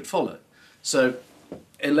is what should follow. So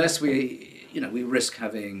unless we, you know, we risk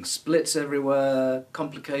having splits everywhere,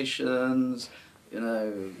 complications, you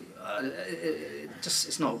know,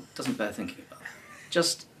 doesn't bear thinking about.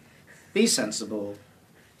 Just be sensible,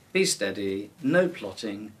 be steady, no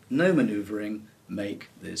plotting, no manoeuvring, make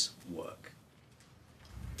this work.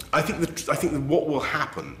 I think that what will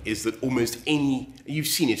happen is that almost any, you've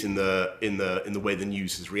seen it in the way the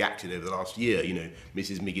news has reacted over the last year. You know,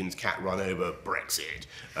 Mrs. Miggin's cat run over, Brexit.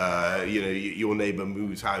 You know, your neighbour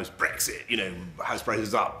moves house, Brexit. You know, house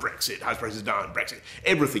prices up, Brexit. House prices down, Brexit.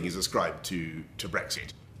 Everything is ascribed to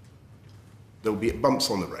Brexit. There will be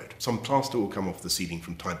bumps on the road. Some plaster will come off the ceiling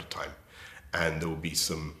from time to time, and there will be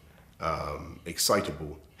some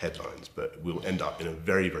excitable headlines, but we'll end up in a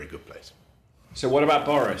very, very good place. So what about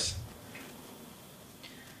Boris?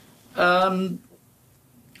 Well,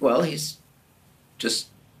 he's just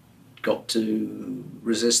got to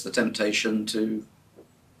resist the temptation to,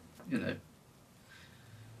 you know,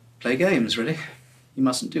 play games, really. He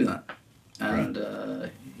mustn't do that. And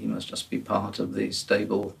he must just be part of the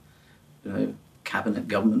stable, you know, cabinet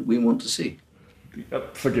government we want to see.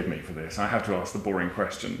 Forgive me for this. I have to ask the boring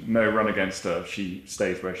question. No run against her. She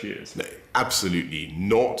stays where she is. No, absolutely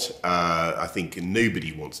not. I think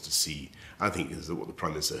nobody wants to see. I think this is what the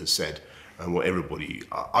Prime Minister has said, and what everybody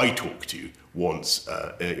I talk to wants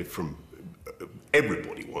from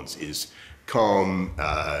everybody wants is calm.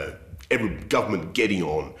 Every government getting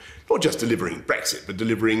on, not just delivering Brexit, but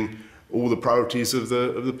delivering all the priorities of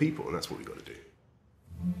the people, and that's what we've got to do.